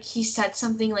said like he said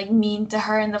something like mean to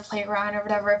her in the playground or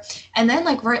whatever. And then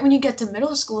like right when you get to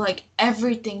middle school, like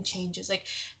everything changes. Like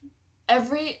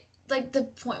every like the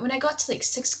point when I got to like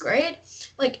sixth grade,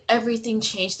 like everything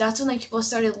changed. That's when like people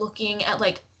started looking at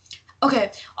like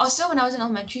okay. Also, when I was in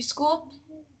elementary school,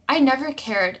 I never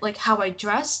cared like how I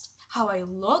dressed, how I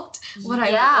looked, what I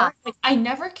Yeah. wore. Like I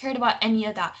never cared about any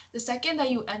of that. The second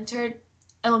that you entered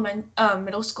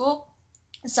middle school,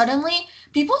 suddenly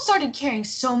people started caring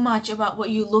so much about what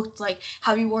you looked like,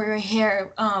 how you wore your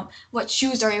hair, what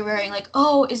shoes are you wearing, like,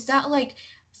 oh, is that like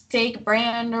fake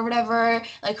brand or whatever?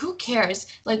 Like who cares?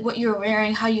 Like what you're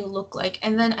wearing, how you look like.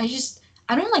 And then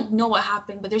I don't like know what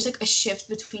happened, but there's like a shift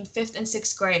between fifth and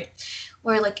sixth grade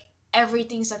where like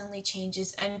everything suddenly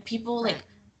changes and people Right. like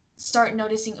start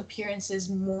noticing appearances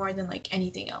more than like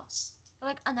anything else.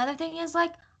 Like another thing is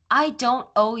like, I don't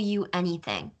owe you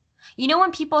anything. You know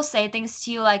when people say things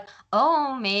to you like,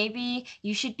 "Oh, maybe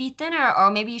you should be thinner or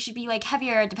maybe you should be like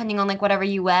heavier depending on like whatever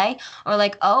you weigh," or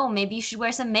like, "Oh, maybe you should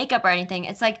wear some makeup or anything."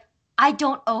 It's like, I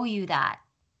don't owe you that.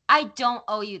 I don't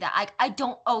owe you that. I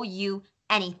don't owe you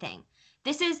anything.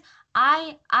 This is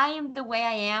I am the way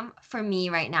I am for me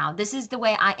right now. This is the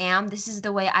way I am. This is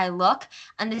the way I look,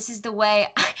 and this is the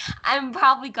way I'm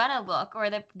probably gonna look or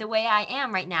the way I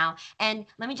am right now. And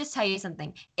let me just tell you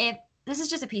something. If this is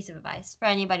just a piece of advice for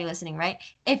anybody listening, right?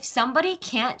 If somebody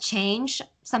can't change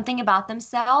something about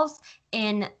themselves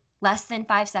in less than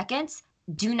 5 seconds,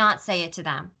 do not say it to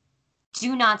them.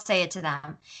 Do not say it to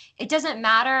them. It doesn't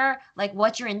matter like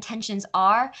what your intentions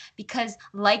are because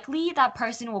likely that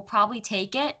person will probably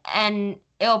take it and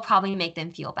it'll probably make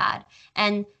them feel bad.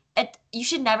 And you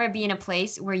should never be in a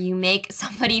place where you make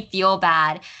somebody feel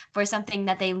bad for something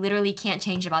that they literally can't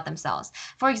change about themselves.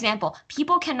 For example,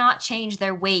 people cannot change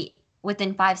their weight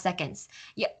within 5 seconds.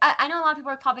 Yeah, I know a lot of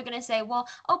people are probably going to say, well,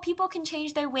 oh, people can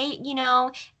change their weight,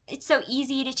 it's so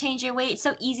easy to change your weight. It's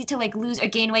so easy to like lose or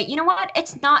gain weight. You know what?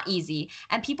 It's not easy.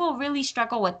 And people really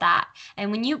struggle with that.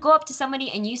 And when you go up to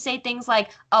somebody and you say things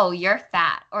like, "Oh, you're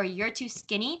fat," or "You're too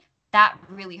skinny," that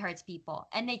really hurts people.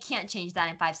 And they can't change that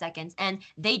in 5 seconds. And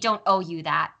they don't owe you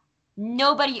that.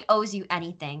 Nobody owes you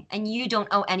anything, and you don't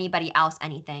owe anybody else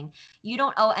anything. You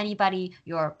don't owe anybody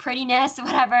your prettiness,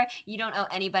 whatever. You don't owe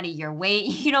anybody your weight.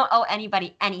 You don't owe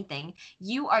anybody anything.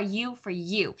 You are you for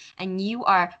you, and you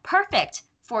are perfect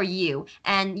for you,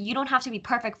 and you don't have to be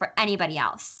perfect for anybody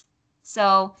else.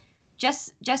 So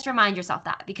just remind yourself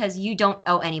that, because you don't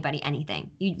owe anybody anything.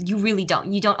 You really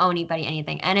don't. You don't owe anybody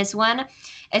anything. And it's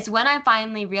when I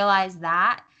finally realized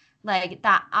that, like,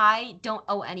 that I don't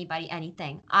owe anybody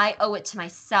anything. I owe it to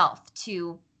myself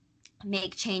to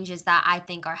make changes that I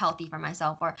think are healthy for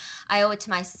myself, or I owe it to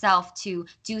myself to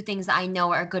do things that I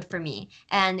know are good for me.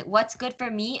 And what's good for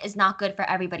me is not good for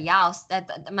everybody else.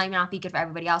 That might not be good for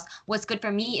everybody else. What's good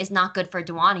for me is not good for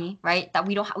Dewani, right? That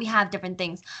we have different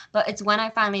things. But it's when I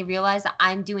finally realize that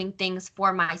I'm doing things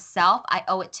for myself. I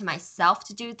owe it to myself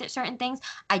to do certain things.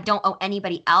 I don't owe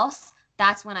anybody else.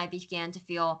 That's when I began to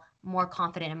feel more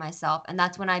confident in myself. And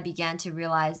that's when I began to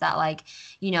realize that, like,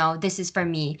 this is for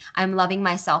me. I'm loving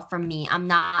myself for me. I'm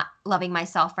not loving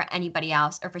myself for anybody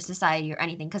else or for society or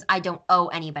anything, because I don't owe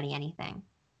anybody anything.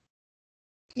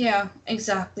 Yeah,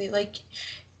 exactly. Like,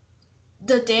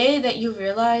 the day that you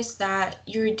realize that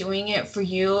you're doing it for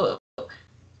you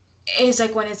is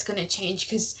like when it's gonna change.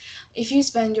 Because if you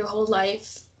spend your whole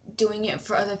life doing it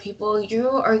for other people, you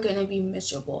are gonna be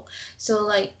miserable. So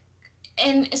like,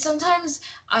 and sometimes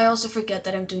I also forget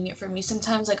that I'm doing it for me.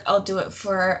 Sometimes like I'll do it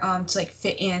for to like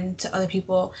fit in to other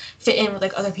people, fit in with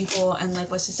like other people and like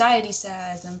what society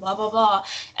says and blah blah blah,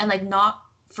 and like not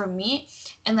for me.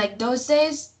 And like those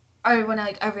days are when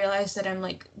I realize that I'm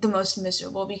like the most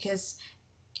miserable, because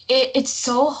it's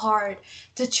so hard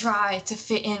to try to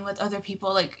fit in with other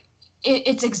people. Like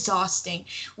it's exhausting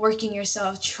working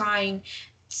yourself, trying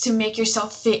to make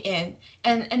yourself fit in,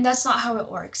 and that's not how it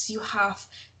works. You have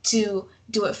to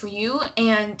do it for you,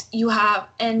 and you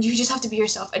just have to be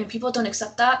yourself. And if people don't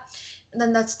accept that,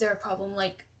 then that's their problem.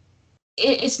 Like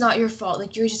it's not your fault.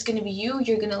 Like you're just gonna be you.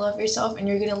 You're gonna love yourself, and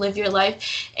you're gonna live your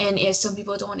life. And if some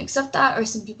people don't accept that, or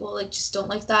some people like just don't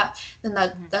like that, then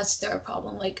that's their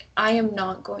problem. Like I am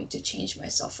not going to change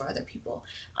myself for other people.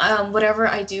 Whatever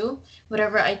I do,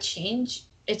 whatever I change,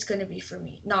 it's gonna be for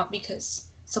me, not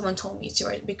because someone told me to,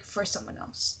 or for someone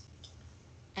else.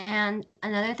 And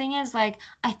another thing is, like,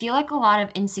 I feel like a lot of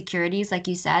insecurities, like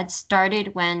you said,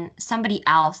 started when somebody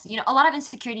else, a lot of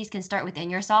insecurities can start within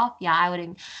yourself. Yeah,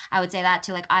 I would say that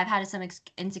too. Like, I've had some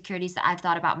insecurities that I've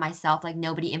thought about myself, like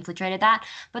nobody infiltrated that.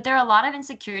 But there are a lot of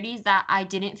insecurities that I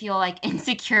didn't feel like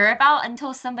insecure about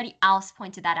until somebody else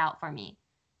pointed that out for me.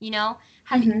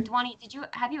 Mm-hmm. Dwani,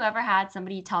 have you ever had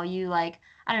somebody tell you, like,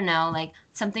 I don't know, like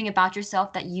something about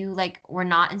yourself that you like were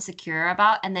not insecure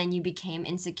about, and then you became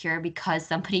insecure because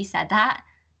somebody said that?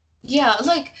 Yeah,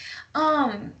 like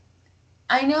um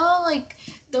I know like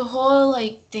the whole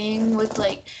like thing with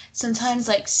like sometimes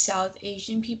like South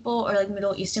Asian people or like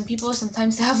Middle Eastern people,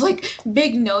 sometimes they have like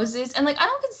big noses, and like I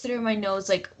don't consider my nose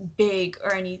like big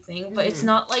or anything, but it's Mm-hmm.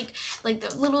 not like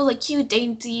the little like cute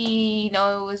dainty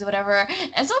nose, whatever.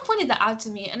 And someone pointed that out to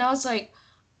me, and I was like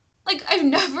I've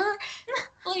never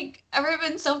like ever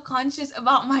been self-conscious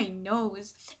about my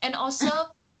nose. And also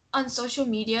on social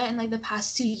media in like the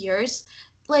past 2 years,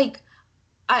 like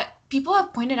I people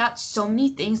have pointed out so many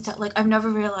things that like I've never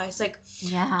realized,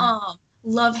 Yeah.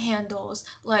 love handles,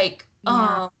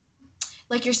 Yeah.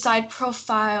 like your side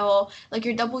profile, like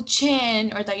your double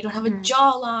chin, or that you don't have a Mm-hmm.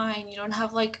 jawline, you don't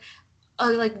have like a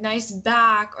like nice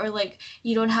back, or like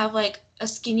you don't have like a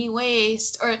skinny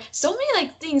waist, or so many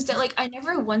like things that like I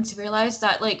never once realized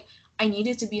that like I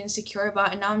needed to be insecure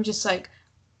about. And now I'm just like,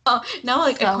 oh, now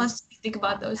like I So, constantly think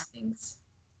about those things.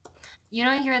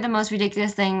 hear the most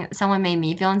ridiculous thing someone made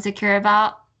me feel insecure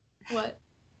about? What?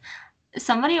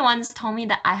 Somebody once told me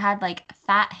that I had like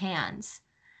fat hands.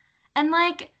 And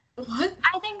like, What?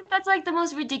 I think that's like the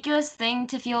most ridiculous thing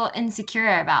to feel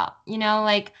insecure about,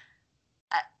 uh,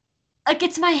 like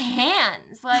it's my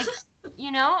hands, like,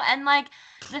 and like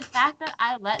the fact that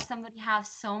I let somebody have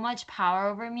so much power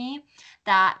over me,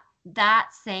 that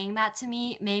saying that to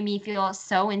me made me feel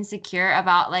so insecure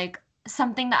about like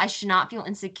something that I should not feel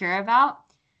insecure about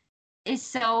is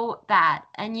so bad.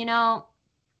 And it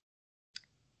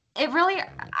really,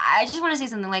 I just want to say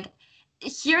something like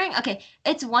hearing, okay,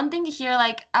 it's one thing to hear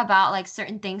like about like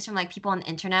certain things from like people on the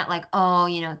internet, like, oh,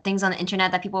 things on the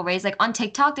internet that people raise. Like on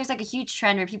TikTok, there's like a huge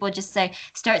trend where people just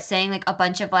start saying like a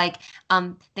bunch of like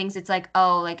things. It's like,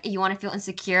 oh, like you want to feel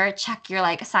insecure, check your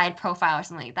like side profile or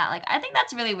something like that. Like I think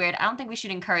that's really weird. I don't think we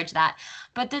should encourage that.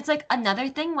 But there's like another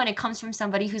thing when it comes from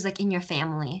somebody who's like in your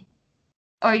family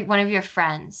or one of your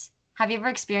friends. Have you ever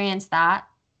experienced that?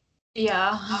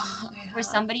 Yeah. Where Yeah.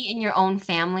 somebody in your own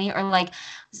family or like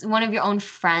one of your own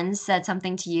friends said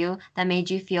something to you that made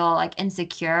you feel like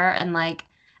insecure and like,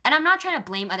 and I'm not trying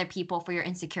to blame other people for your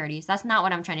insecurities. That's not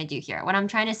what I'm trying to do here. What I'm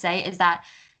trying to say is that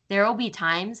there will be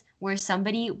times where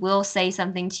somebody will say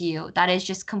something to you that is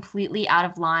just completely out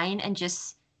of line and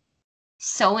just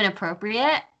so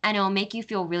inappropriate, and it will make you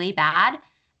feel really bad,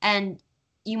 and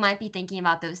you might be thinking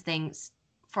about those things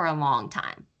for a long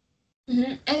time.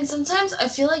 And sometimes I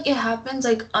feel like it happens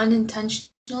like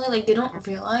unintentionally, like they don't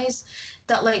realize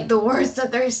that like the words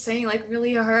that they're saying like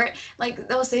really hurt. Like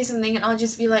they'll say something and I'll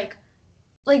just be like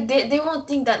they won't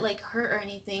think that like hurt or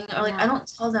anything, or like I Yeah.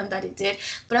 don't tell them that it did,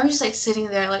 but I'm just like sitting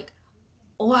there like,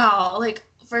 wow, like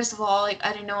first of all, like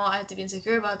I didn't know I had to be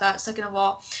insecure about that. Second of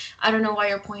all, I don't know why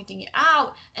you're pointing it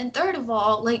out. And third of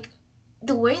all, like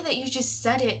the way that you just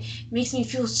said it makes me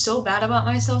feel so bad about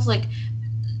myself. Like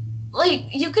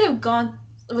you could have gone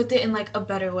with it in like a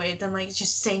better way than like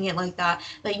just saying it like that.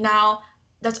 Like now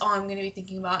that's all I'm gonna be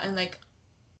thinking about, and like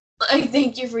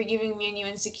thank you for giving me a new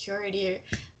insecurity.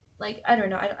 Like I don't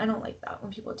know, I don't like that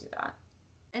when people do that.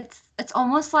 It's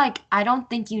almost like I don't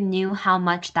think you knew how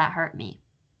much that hurt me.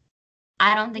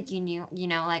 I don't think you knew,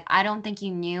 like I don't think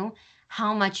you knew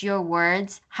how much your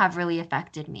words have really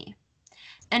affected me.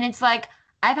 And it's like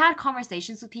I've had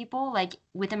conversations with people like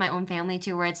within my own family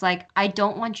too where it's like I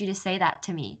don't want you to say that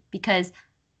to me because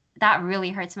that really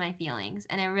hurts my feelings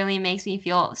and it really makes me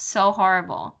feel so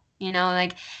horrible.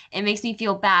 Like it makes me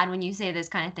feel bad when you say those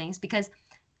kind of things because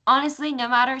honestly, no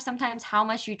matter sometimes how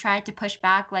much you try to push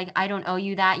back, like I don't owe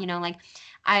you that, like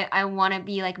I want to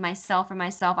be like myself for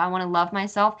myself. I want to love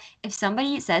myself. If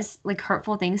somebody says like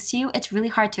hurtful things to you, it's really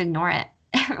hard to ignore it.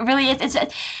 Really,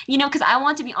 because I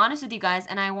want to be honest with you guys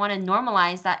and I want to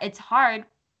normalize that it's hard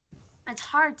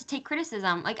to take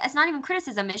criticism. Like it's not even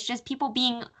criticism, it's just people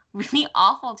being really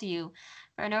awful to you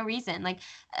for no reason. Like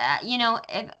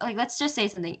if like let's just say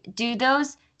something. Do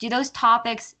those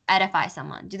topics edify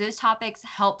someone? Do those topics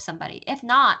help somebody? If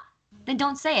not, then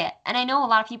don't say it. And I know a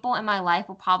lot of people in my life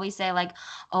will probably say like,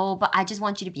 "Oh, but I just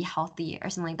want you to be healthy" or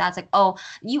something like that. It's like, "Oh,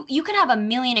 you can have a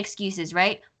million excuses,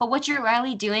 right? But what you're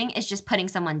really doing is just putting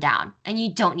someone down, and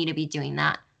you don't need to be doing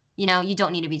that." You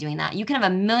don't need to be doing that. You can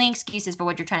have a million excuses for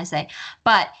what you're trying to say.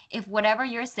 But if whatever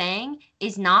you're saying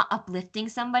is not uplifting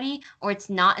somebody or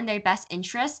it's not in their best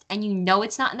interest and you know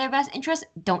it's not in their best interest,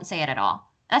 don't say it at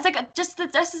all. That's like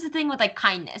that's just the thing with like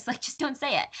kindness. Like just don't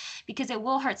say it because it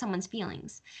will hurt someone's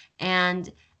feelings.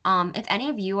 And if any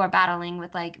of you are battling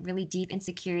with like really deep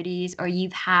insecurities or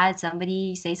you've had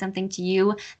somebody say something to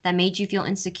you that made you feel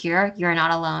insecure, you're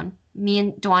not alone. Me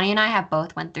and Dwani and I have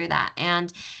both went through that,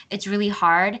 and it's really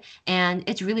hard and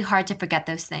it's really hard to forget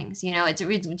those things.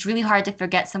 It's really hard to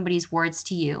forget somebody's words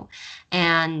to you.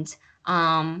 And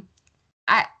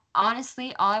I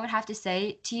honestly, all I would have to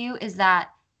say to you is that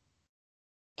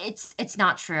it's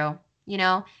not true. you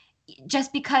know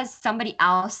just because somebody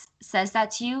else says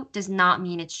that to you does not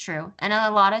mean it's true. And a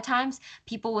lot of times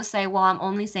people will say, well, I'm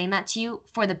only saying that to you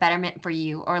for the betterment for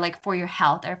you or like for your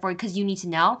health or for because you need to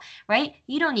know, right?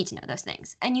 You don't need to know those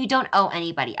things. And you don't owe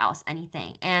anybody else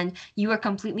anything. And you are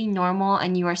completely normal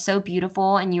and you are so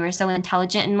beautiful and you are so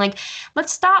intelligent. And like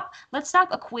let's stop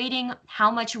equating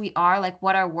how much we are, like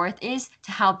what our worth is,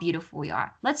 to how beautiful we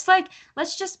are. Let's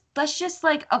just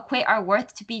like equate our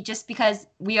worth to be just because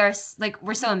like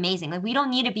we're so amazing. Like we don't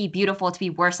need to be beautiful to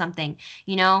be worth something,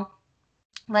 you know?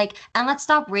 Like, and let's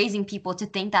stop raising people to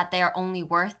think that they are only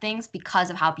worth things because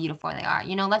of how beautiful they are.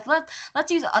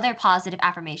 Let's use other positive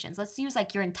affirmations. Let's use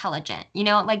like you're intelligent,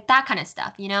 like that kind of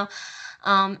stuff, and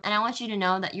I want you to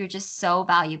know that you're just so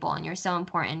valuable and you're so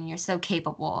important and you're so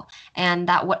capable, and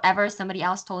that whatever somebody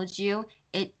else told you,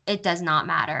 it does not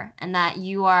matter, and that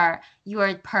you are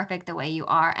perfect the way you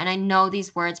are. And I know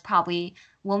these words probably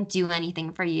won't do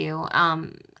anything for you.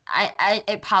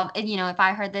 It probably, if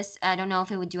I heard this, I don't know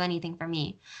if it would do anything for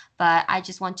me, but I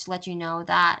just want to let you know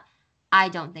that I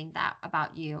don't think that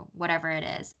about you, whatever it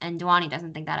is. And Dwani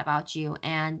doesn't think that about you.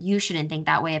 And you shouldn't think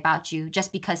that way about you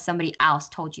just because somebody else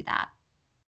told you that.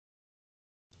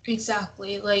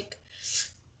 Exactly. Like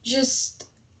just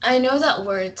I know that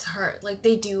words hurt, like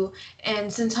they do.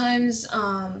 And sometimes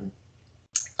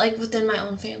like within my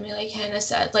own family, like Hannah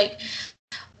said, like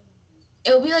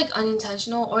it'll be like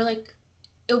unintentional, or like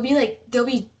it'll be like they'll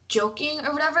be joking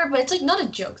or whatever, but it's like not a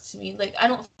joke to me. Like I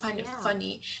don't find it Yeah.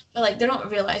 funny, but like they don't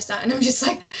realize that, and I'm just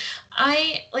like,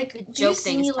 I The like, do you joke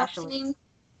see thing, me especially. laughing?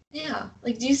 Yeah,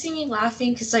 like do you see me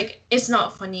laughing? Because like it's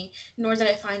not funny, nor that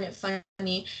I find it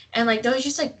funny, and like they're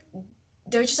just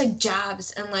like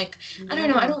jabs, and like I don't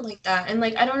know, I Yeah. don't like that, and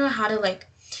like I don't know how to like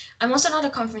I'm also not a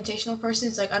confrontational person.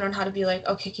 It's like I don't know how to be like,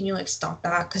 okay, can you like stop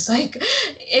that? Because like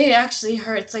it actually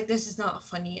hurts. Like this is not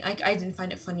funny. I didn't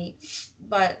find it funny,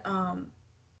 but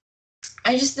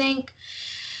I just think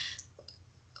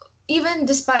even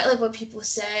despite like what people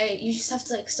say, you just have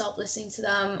to like stop listening to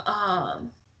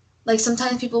them. Like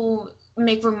sometimes people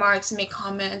make remarks and make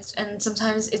comments, and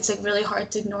sometimes it's like really hard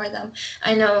to ignore them.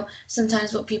 I know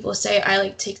sometimes what people say I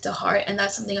like take to heart, and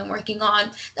that's something I'm working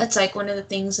on. That's like one of the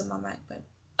things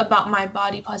about my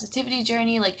body positivity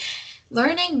journey, like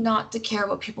learning not to care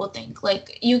what people think.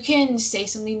 Like you can say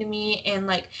something to me and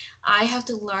like I have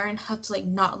to learn how to like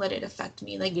not let it affect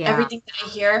me. Like Yeah. everything that I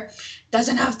hear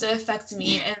doesn't have to affect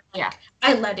me, and like Yeah.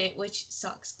 I let it, which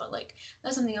sucks, but like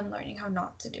that's something I'm learning how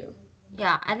not to do.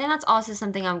 Yeah, I think that's also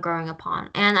something I'm growing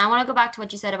upon. And I want to go back to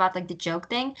what you said about like the joke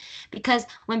thing, because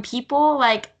when people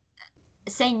like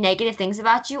say negative things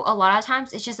about you, a lot of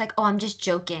times it's just like, oh, I'm just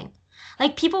joking.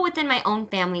 Like people within my own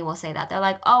family will say that. They're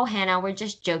like, oh, Hannah, we're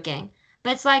just joking.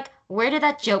 But it's like, where did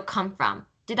that joke come from?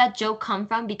 Did that joke come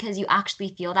from because you actually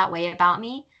feel that way about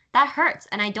me? That hurts,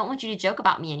 and I don't want you to joke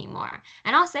about me anymore.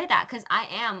 And I'll say that because I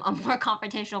am a more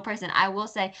confrontational person. I will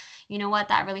say, you know what,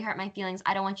 that really hurt my feelings.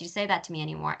 I don't want you to say that to me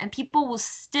anymore. And people will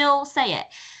still say it.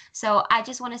 So I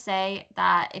just want to say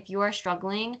that if you are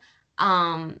struggling,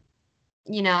 um,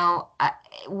 you know,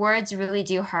 words really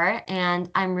do hurt, and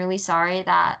I'm really sorry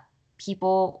that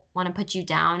people want to put you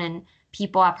down and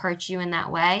people have hurt you in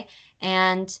that way.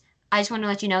 And I just want to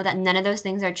let you know that none of those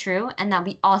things are true, and that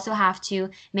we also have to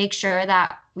make sure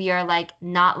that we are like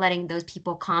not letting those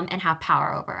people come and have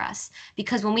power over us.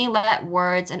 Because when we let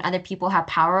words and other people have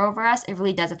power over us, it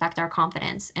really does affect our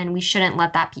confidence, and we shouldn't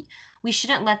let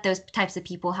those types of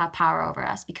people have power over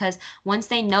us, because once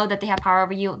they know that they have power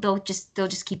over you, they'll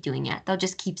just keep doing it. They'll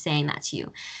just keep saying that to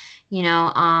you,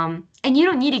 and you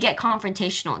don't need to get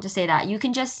confrontational to say that. You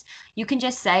can just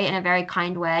say in a very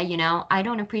kind way, I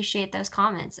don't appreciate those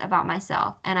comments about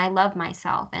myself, and I love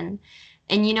myself, and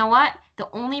you know what? The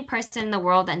only person in the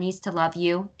world that needs to love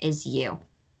you is you.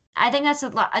 I think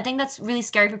that's really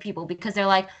scary for people, because they're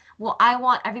like, well, I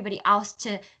want everybody else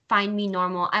to find me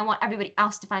normal. I want everybody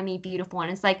else to find me beautiful.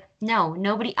 And it's like, no,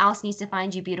 nobody else needs to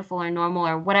find you beautiful or normal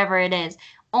or whatever it is.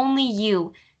 Only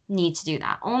you need to do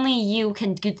that. Only you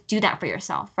can do that for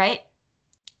yourself, right?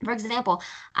 For example,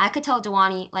 I could tell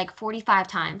Dewani like 45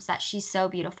 times that she's so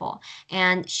beautiful,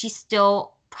 and she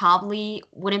still probably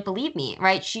wouldn't believe me,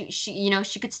 right?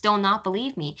 She could still not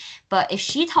believe me. But if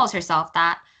she tells herself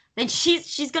that, then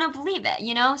she's gonna believe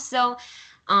it, So,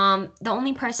 the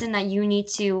only person that you need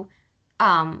to,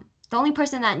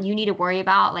 worry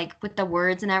about, like with the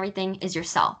words and everything, is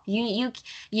yourself. You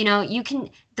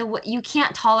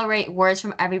can't tolerate words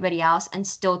from everybody else and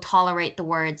still tolerate the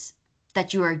words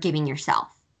that you are giving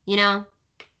yourself, you know?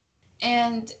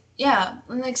 And yeah,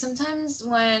 like sometimes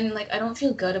when like I don't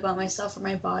feel good about myself or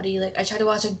my body, like I try to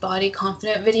watch like body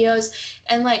confident videos,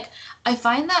 and like I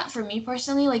find that for me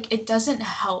personally, like it doesn't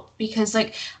help, because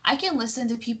like I can listen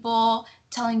to people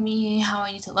telling me how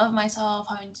I need to love myself,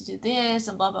 how I need to do this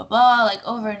and blah blah blah, like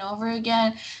over and over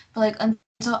again. But like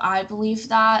until I believe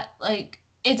that, like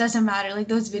it doesn't matter. Like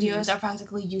those videos are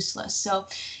practically useless. So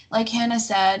like Hannah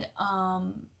said,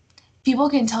 people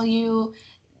can tell you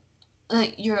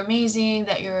like you're amazing,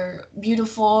 that you're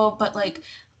beautiful, but like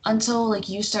until like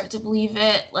you start to believe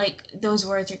it, like those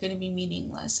words are going to be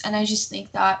meaningless. And I just think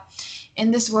that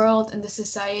in this world, in this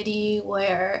society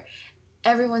where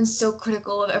everyone's so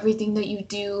critical of everything that you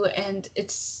do, and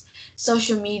it's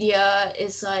social media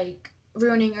is like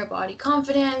ruining your body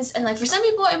confidence, and like for some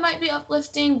people it might be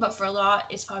uplifting, but for a lot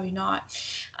it's probably not.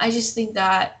 I just think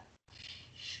that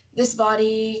this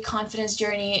body confidence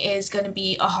journey is going to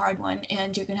be a hard one,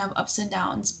 and you're going to have ups and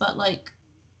downs, but like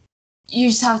you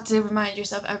just have to remind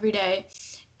yourself every day,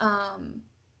 um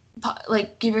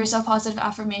like give yourself positive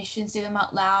affirmations, say them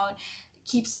out loud,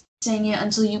 keep saying it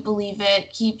until you believe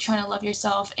it, keep trying to love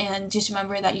yourself, and just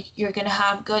remember that you're going to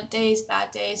have good days,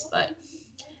 bad days, but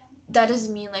that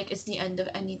doesn't mean like it's the end of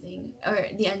anything or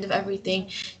the end of everything.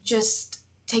 Just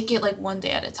take it like one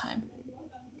day at a time.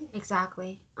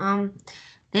 Exactly.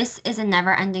 This is a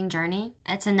never-ending journey.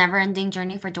 It's a never-ending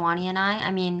journey for Dwani and I.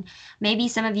 I mean, maybe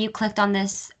some of you clicked on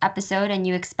this episode and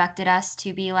you expected us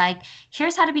to be like,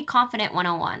 here's how to be confident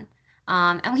 101.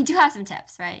 And we do have some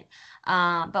tips, right?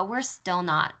 But we're still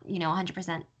not,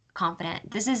 100% confident.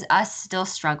 This is us still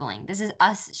struggling. This is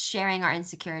us sharing our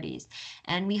insecurities.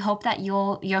 And we hope that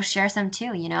you'll share some too,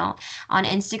 On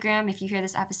Instagram, if you hear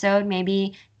this episode,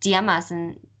 maybe DM us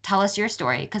and tell us your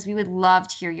story because we would love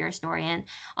to hear your story. And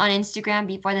on Instagram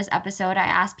before this episode, I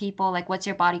asked people like, what's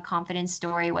your body confidence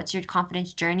story? What's your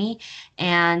confidence journey?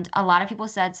 And a lot of people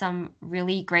said some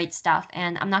really great stuff.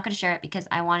 And I'm not going to share it because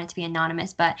I want it to be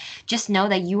anonymous, but just know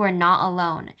that you are not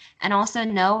alone. And also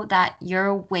know that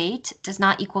your weight does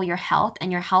not equal your health,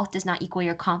 and your health does not equal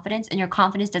your confidence, and your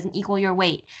confidence doesn't equal your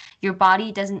weight. Your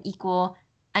body doesn't equal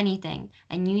anything.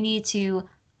 And you need to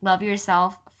love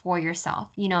yourself for yourself.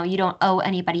 You know, you don't owe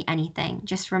anybody anything.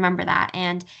 Just remember that.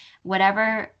 And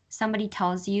whatever somebody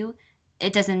tells you,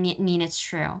 it doesn't mean it's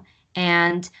true.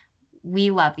 And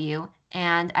we love you.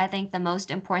 And I think the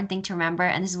most important thing to remember,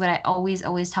 and this is what I always,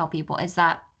 always tell people, is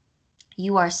that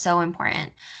you are so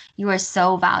important. You are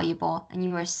so valuable and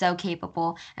you are so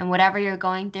capable. And whatever you're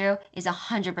going through is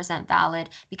 100% valid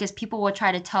because people will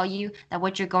try to tell you that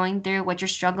what you're going through, what you're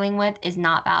struggling with is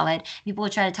not valid. People will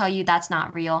try to tell you that's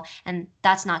not real and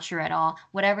that's not true at all.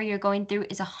 Whatever you're going through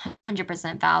is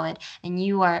 100% valid and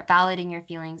you are valid in your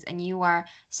feelings and you are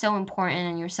so important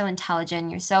and you're so intelligent,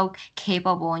 and you're so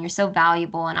capable and you're so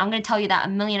valuable. And I'm going to tell you that a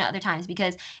million other times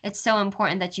because it's so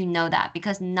important that you know that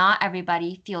because not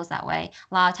everybody feels that way.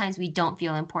 A lot of times we don't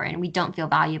feel important, we don't feel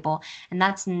valuable, and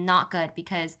that's not good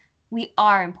because we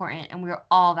are important and we're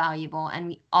all valuable and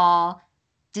we all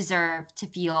deserve to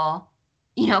feel,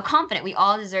 confident. We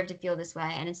all deserve to feel this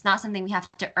way, and it's not something we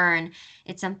have to earn.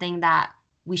 It's something that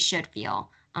we should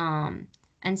feel.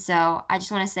 And so I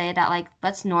just want to say that like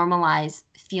let's normalize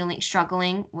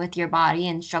struggling with your body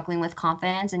and struggling with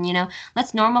confidence, and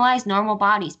let's normalize normal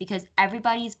bodies because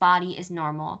everybody's body is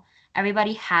normal.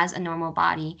 Everybody has a normal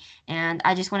body. And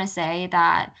I just want to say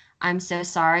that I'm so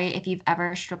sorry if you've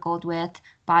ever struggled with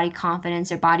body confidence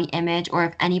or body image, or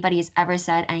if anybody has ever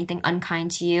said anything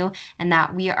unkind to you, and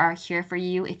that we are here for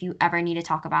you if you ever need to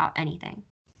talk about anything.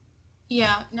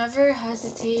 Yeah, never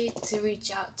hesitate to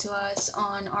reach out to us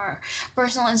on our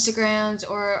personal Instagrams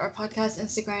or our podcast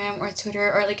Instagram or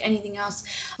Twitter or like anything else.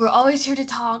 We're always here to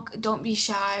talk. Don't be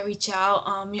shy. Reach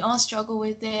out. We all struggle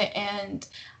with it, and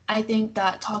I think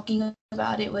that talking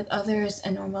about it with others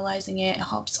and normalizing it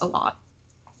helps a lot.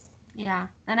 Yeah,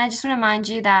 and I just want to remind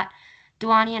you that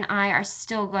Duani and I are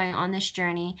still going on this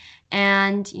journey,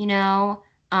 and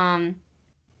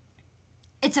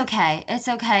it's okay. It's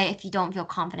okay if you don't feel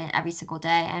confident every single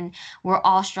day. And we're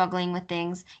all struggling with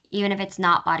things, even if it's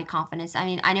not body confidence. I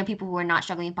mean, I know people who are not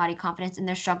struggling with body confidence and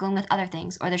they're struggling with other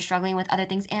things, or they're struggling with other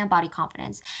things and body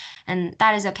confidence. And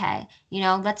that is okay.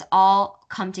 Let's all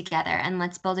come together and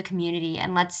let's build a community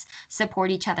and let's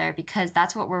support each other because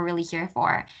that's what we're really here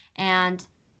for. And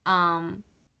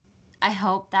I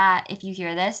hope that if you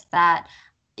hear this, that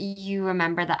you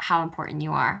remember that how important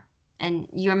you are and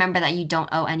you remember that you don't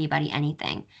owe anybody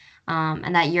anything,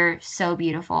 and that you're so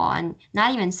beautiful and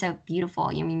not even so beautiful.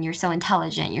 I mean, you're so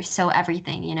intelligent, you're so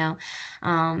everything.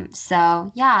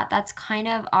 So yeah, that's kind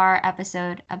of our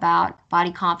episode about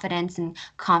body confidence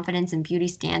and beauty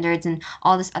standards and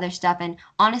all this other stuff. And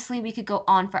honestly, we could go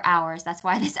on for hours. That's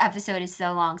why this episode is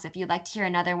so long. So if you'd like to hear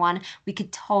another one, we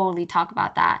could totally talk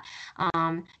about that.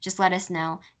 Just let us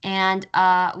know. And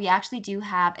we actually do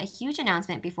have a huge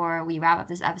announcement before we wrap up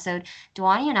this episode.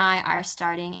 Duani and I are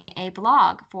starting a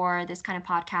blog for this kind of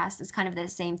podcast. It's kind of the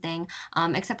same thing,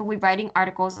 except we'll be writing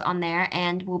articles on there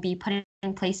and we'll be putting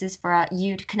places for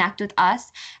you to connect with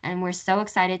us, and we're so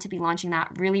excited to be launching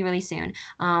that really, really soon.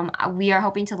 We are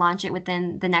hoping to launch it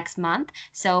within the next month,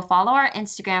 so follow our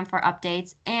Instagram for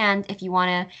updates, and if you want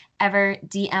to ever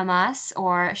DM us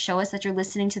or show us that you're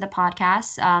listening to the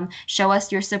podcast, show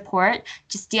us your support,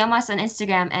 just DM us on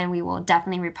Instagram and we will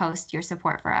definitely repost your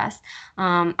support for us.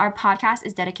 Our podcast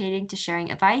is dedicated to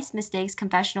sharing advice, mistakes,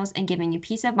 confessionals, and giving you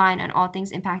peace of mind on all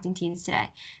things impacting teens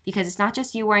today, because it's not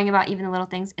just you worrying about even the little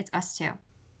things, it's us too.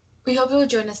 We hope you'll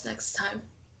join us next time.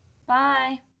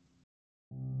 Bye.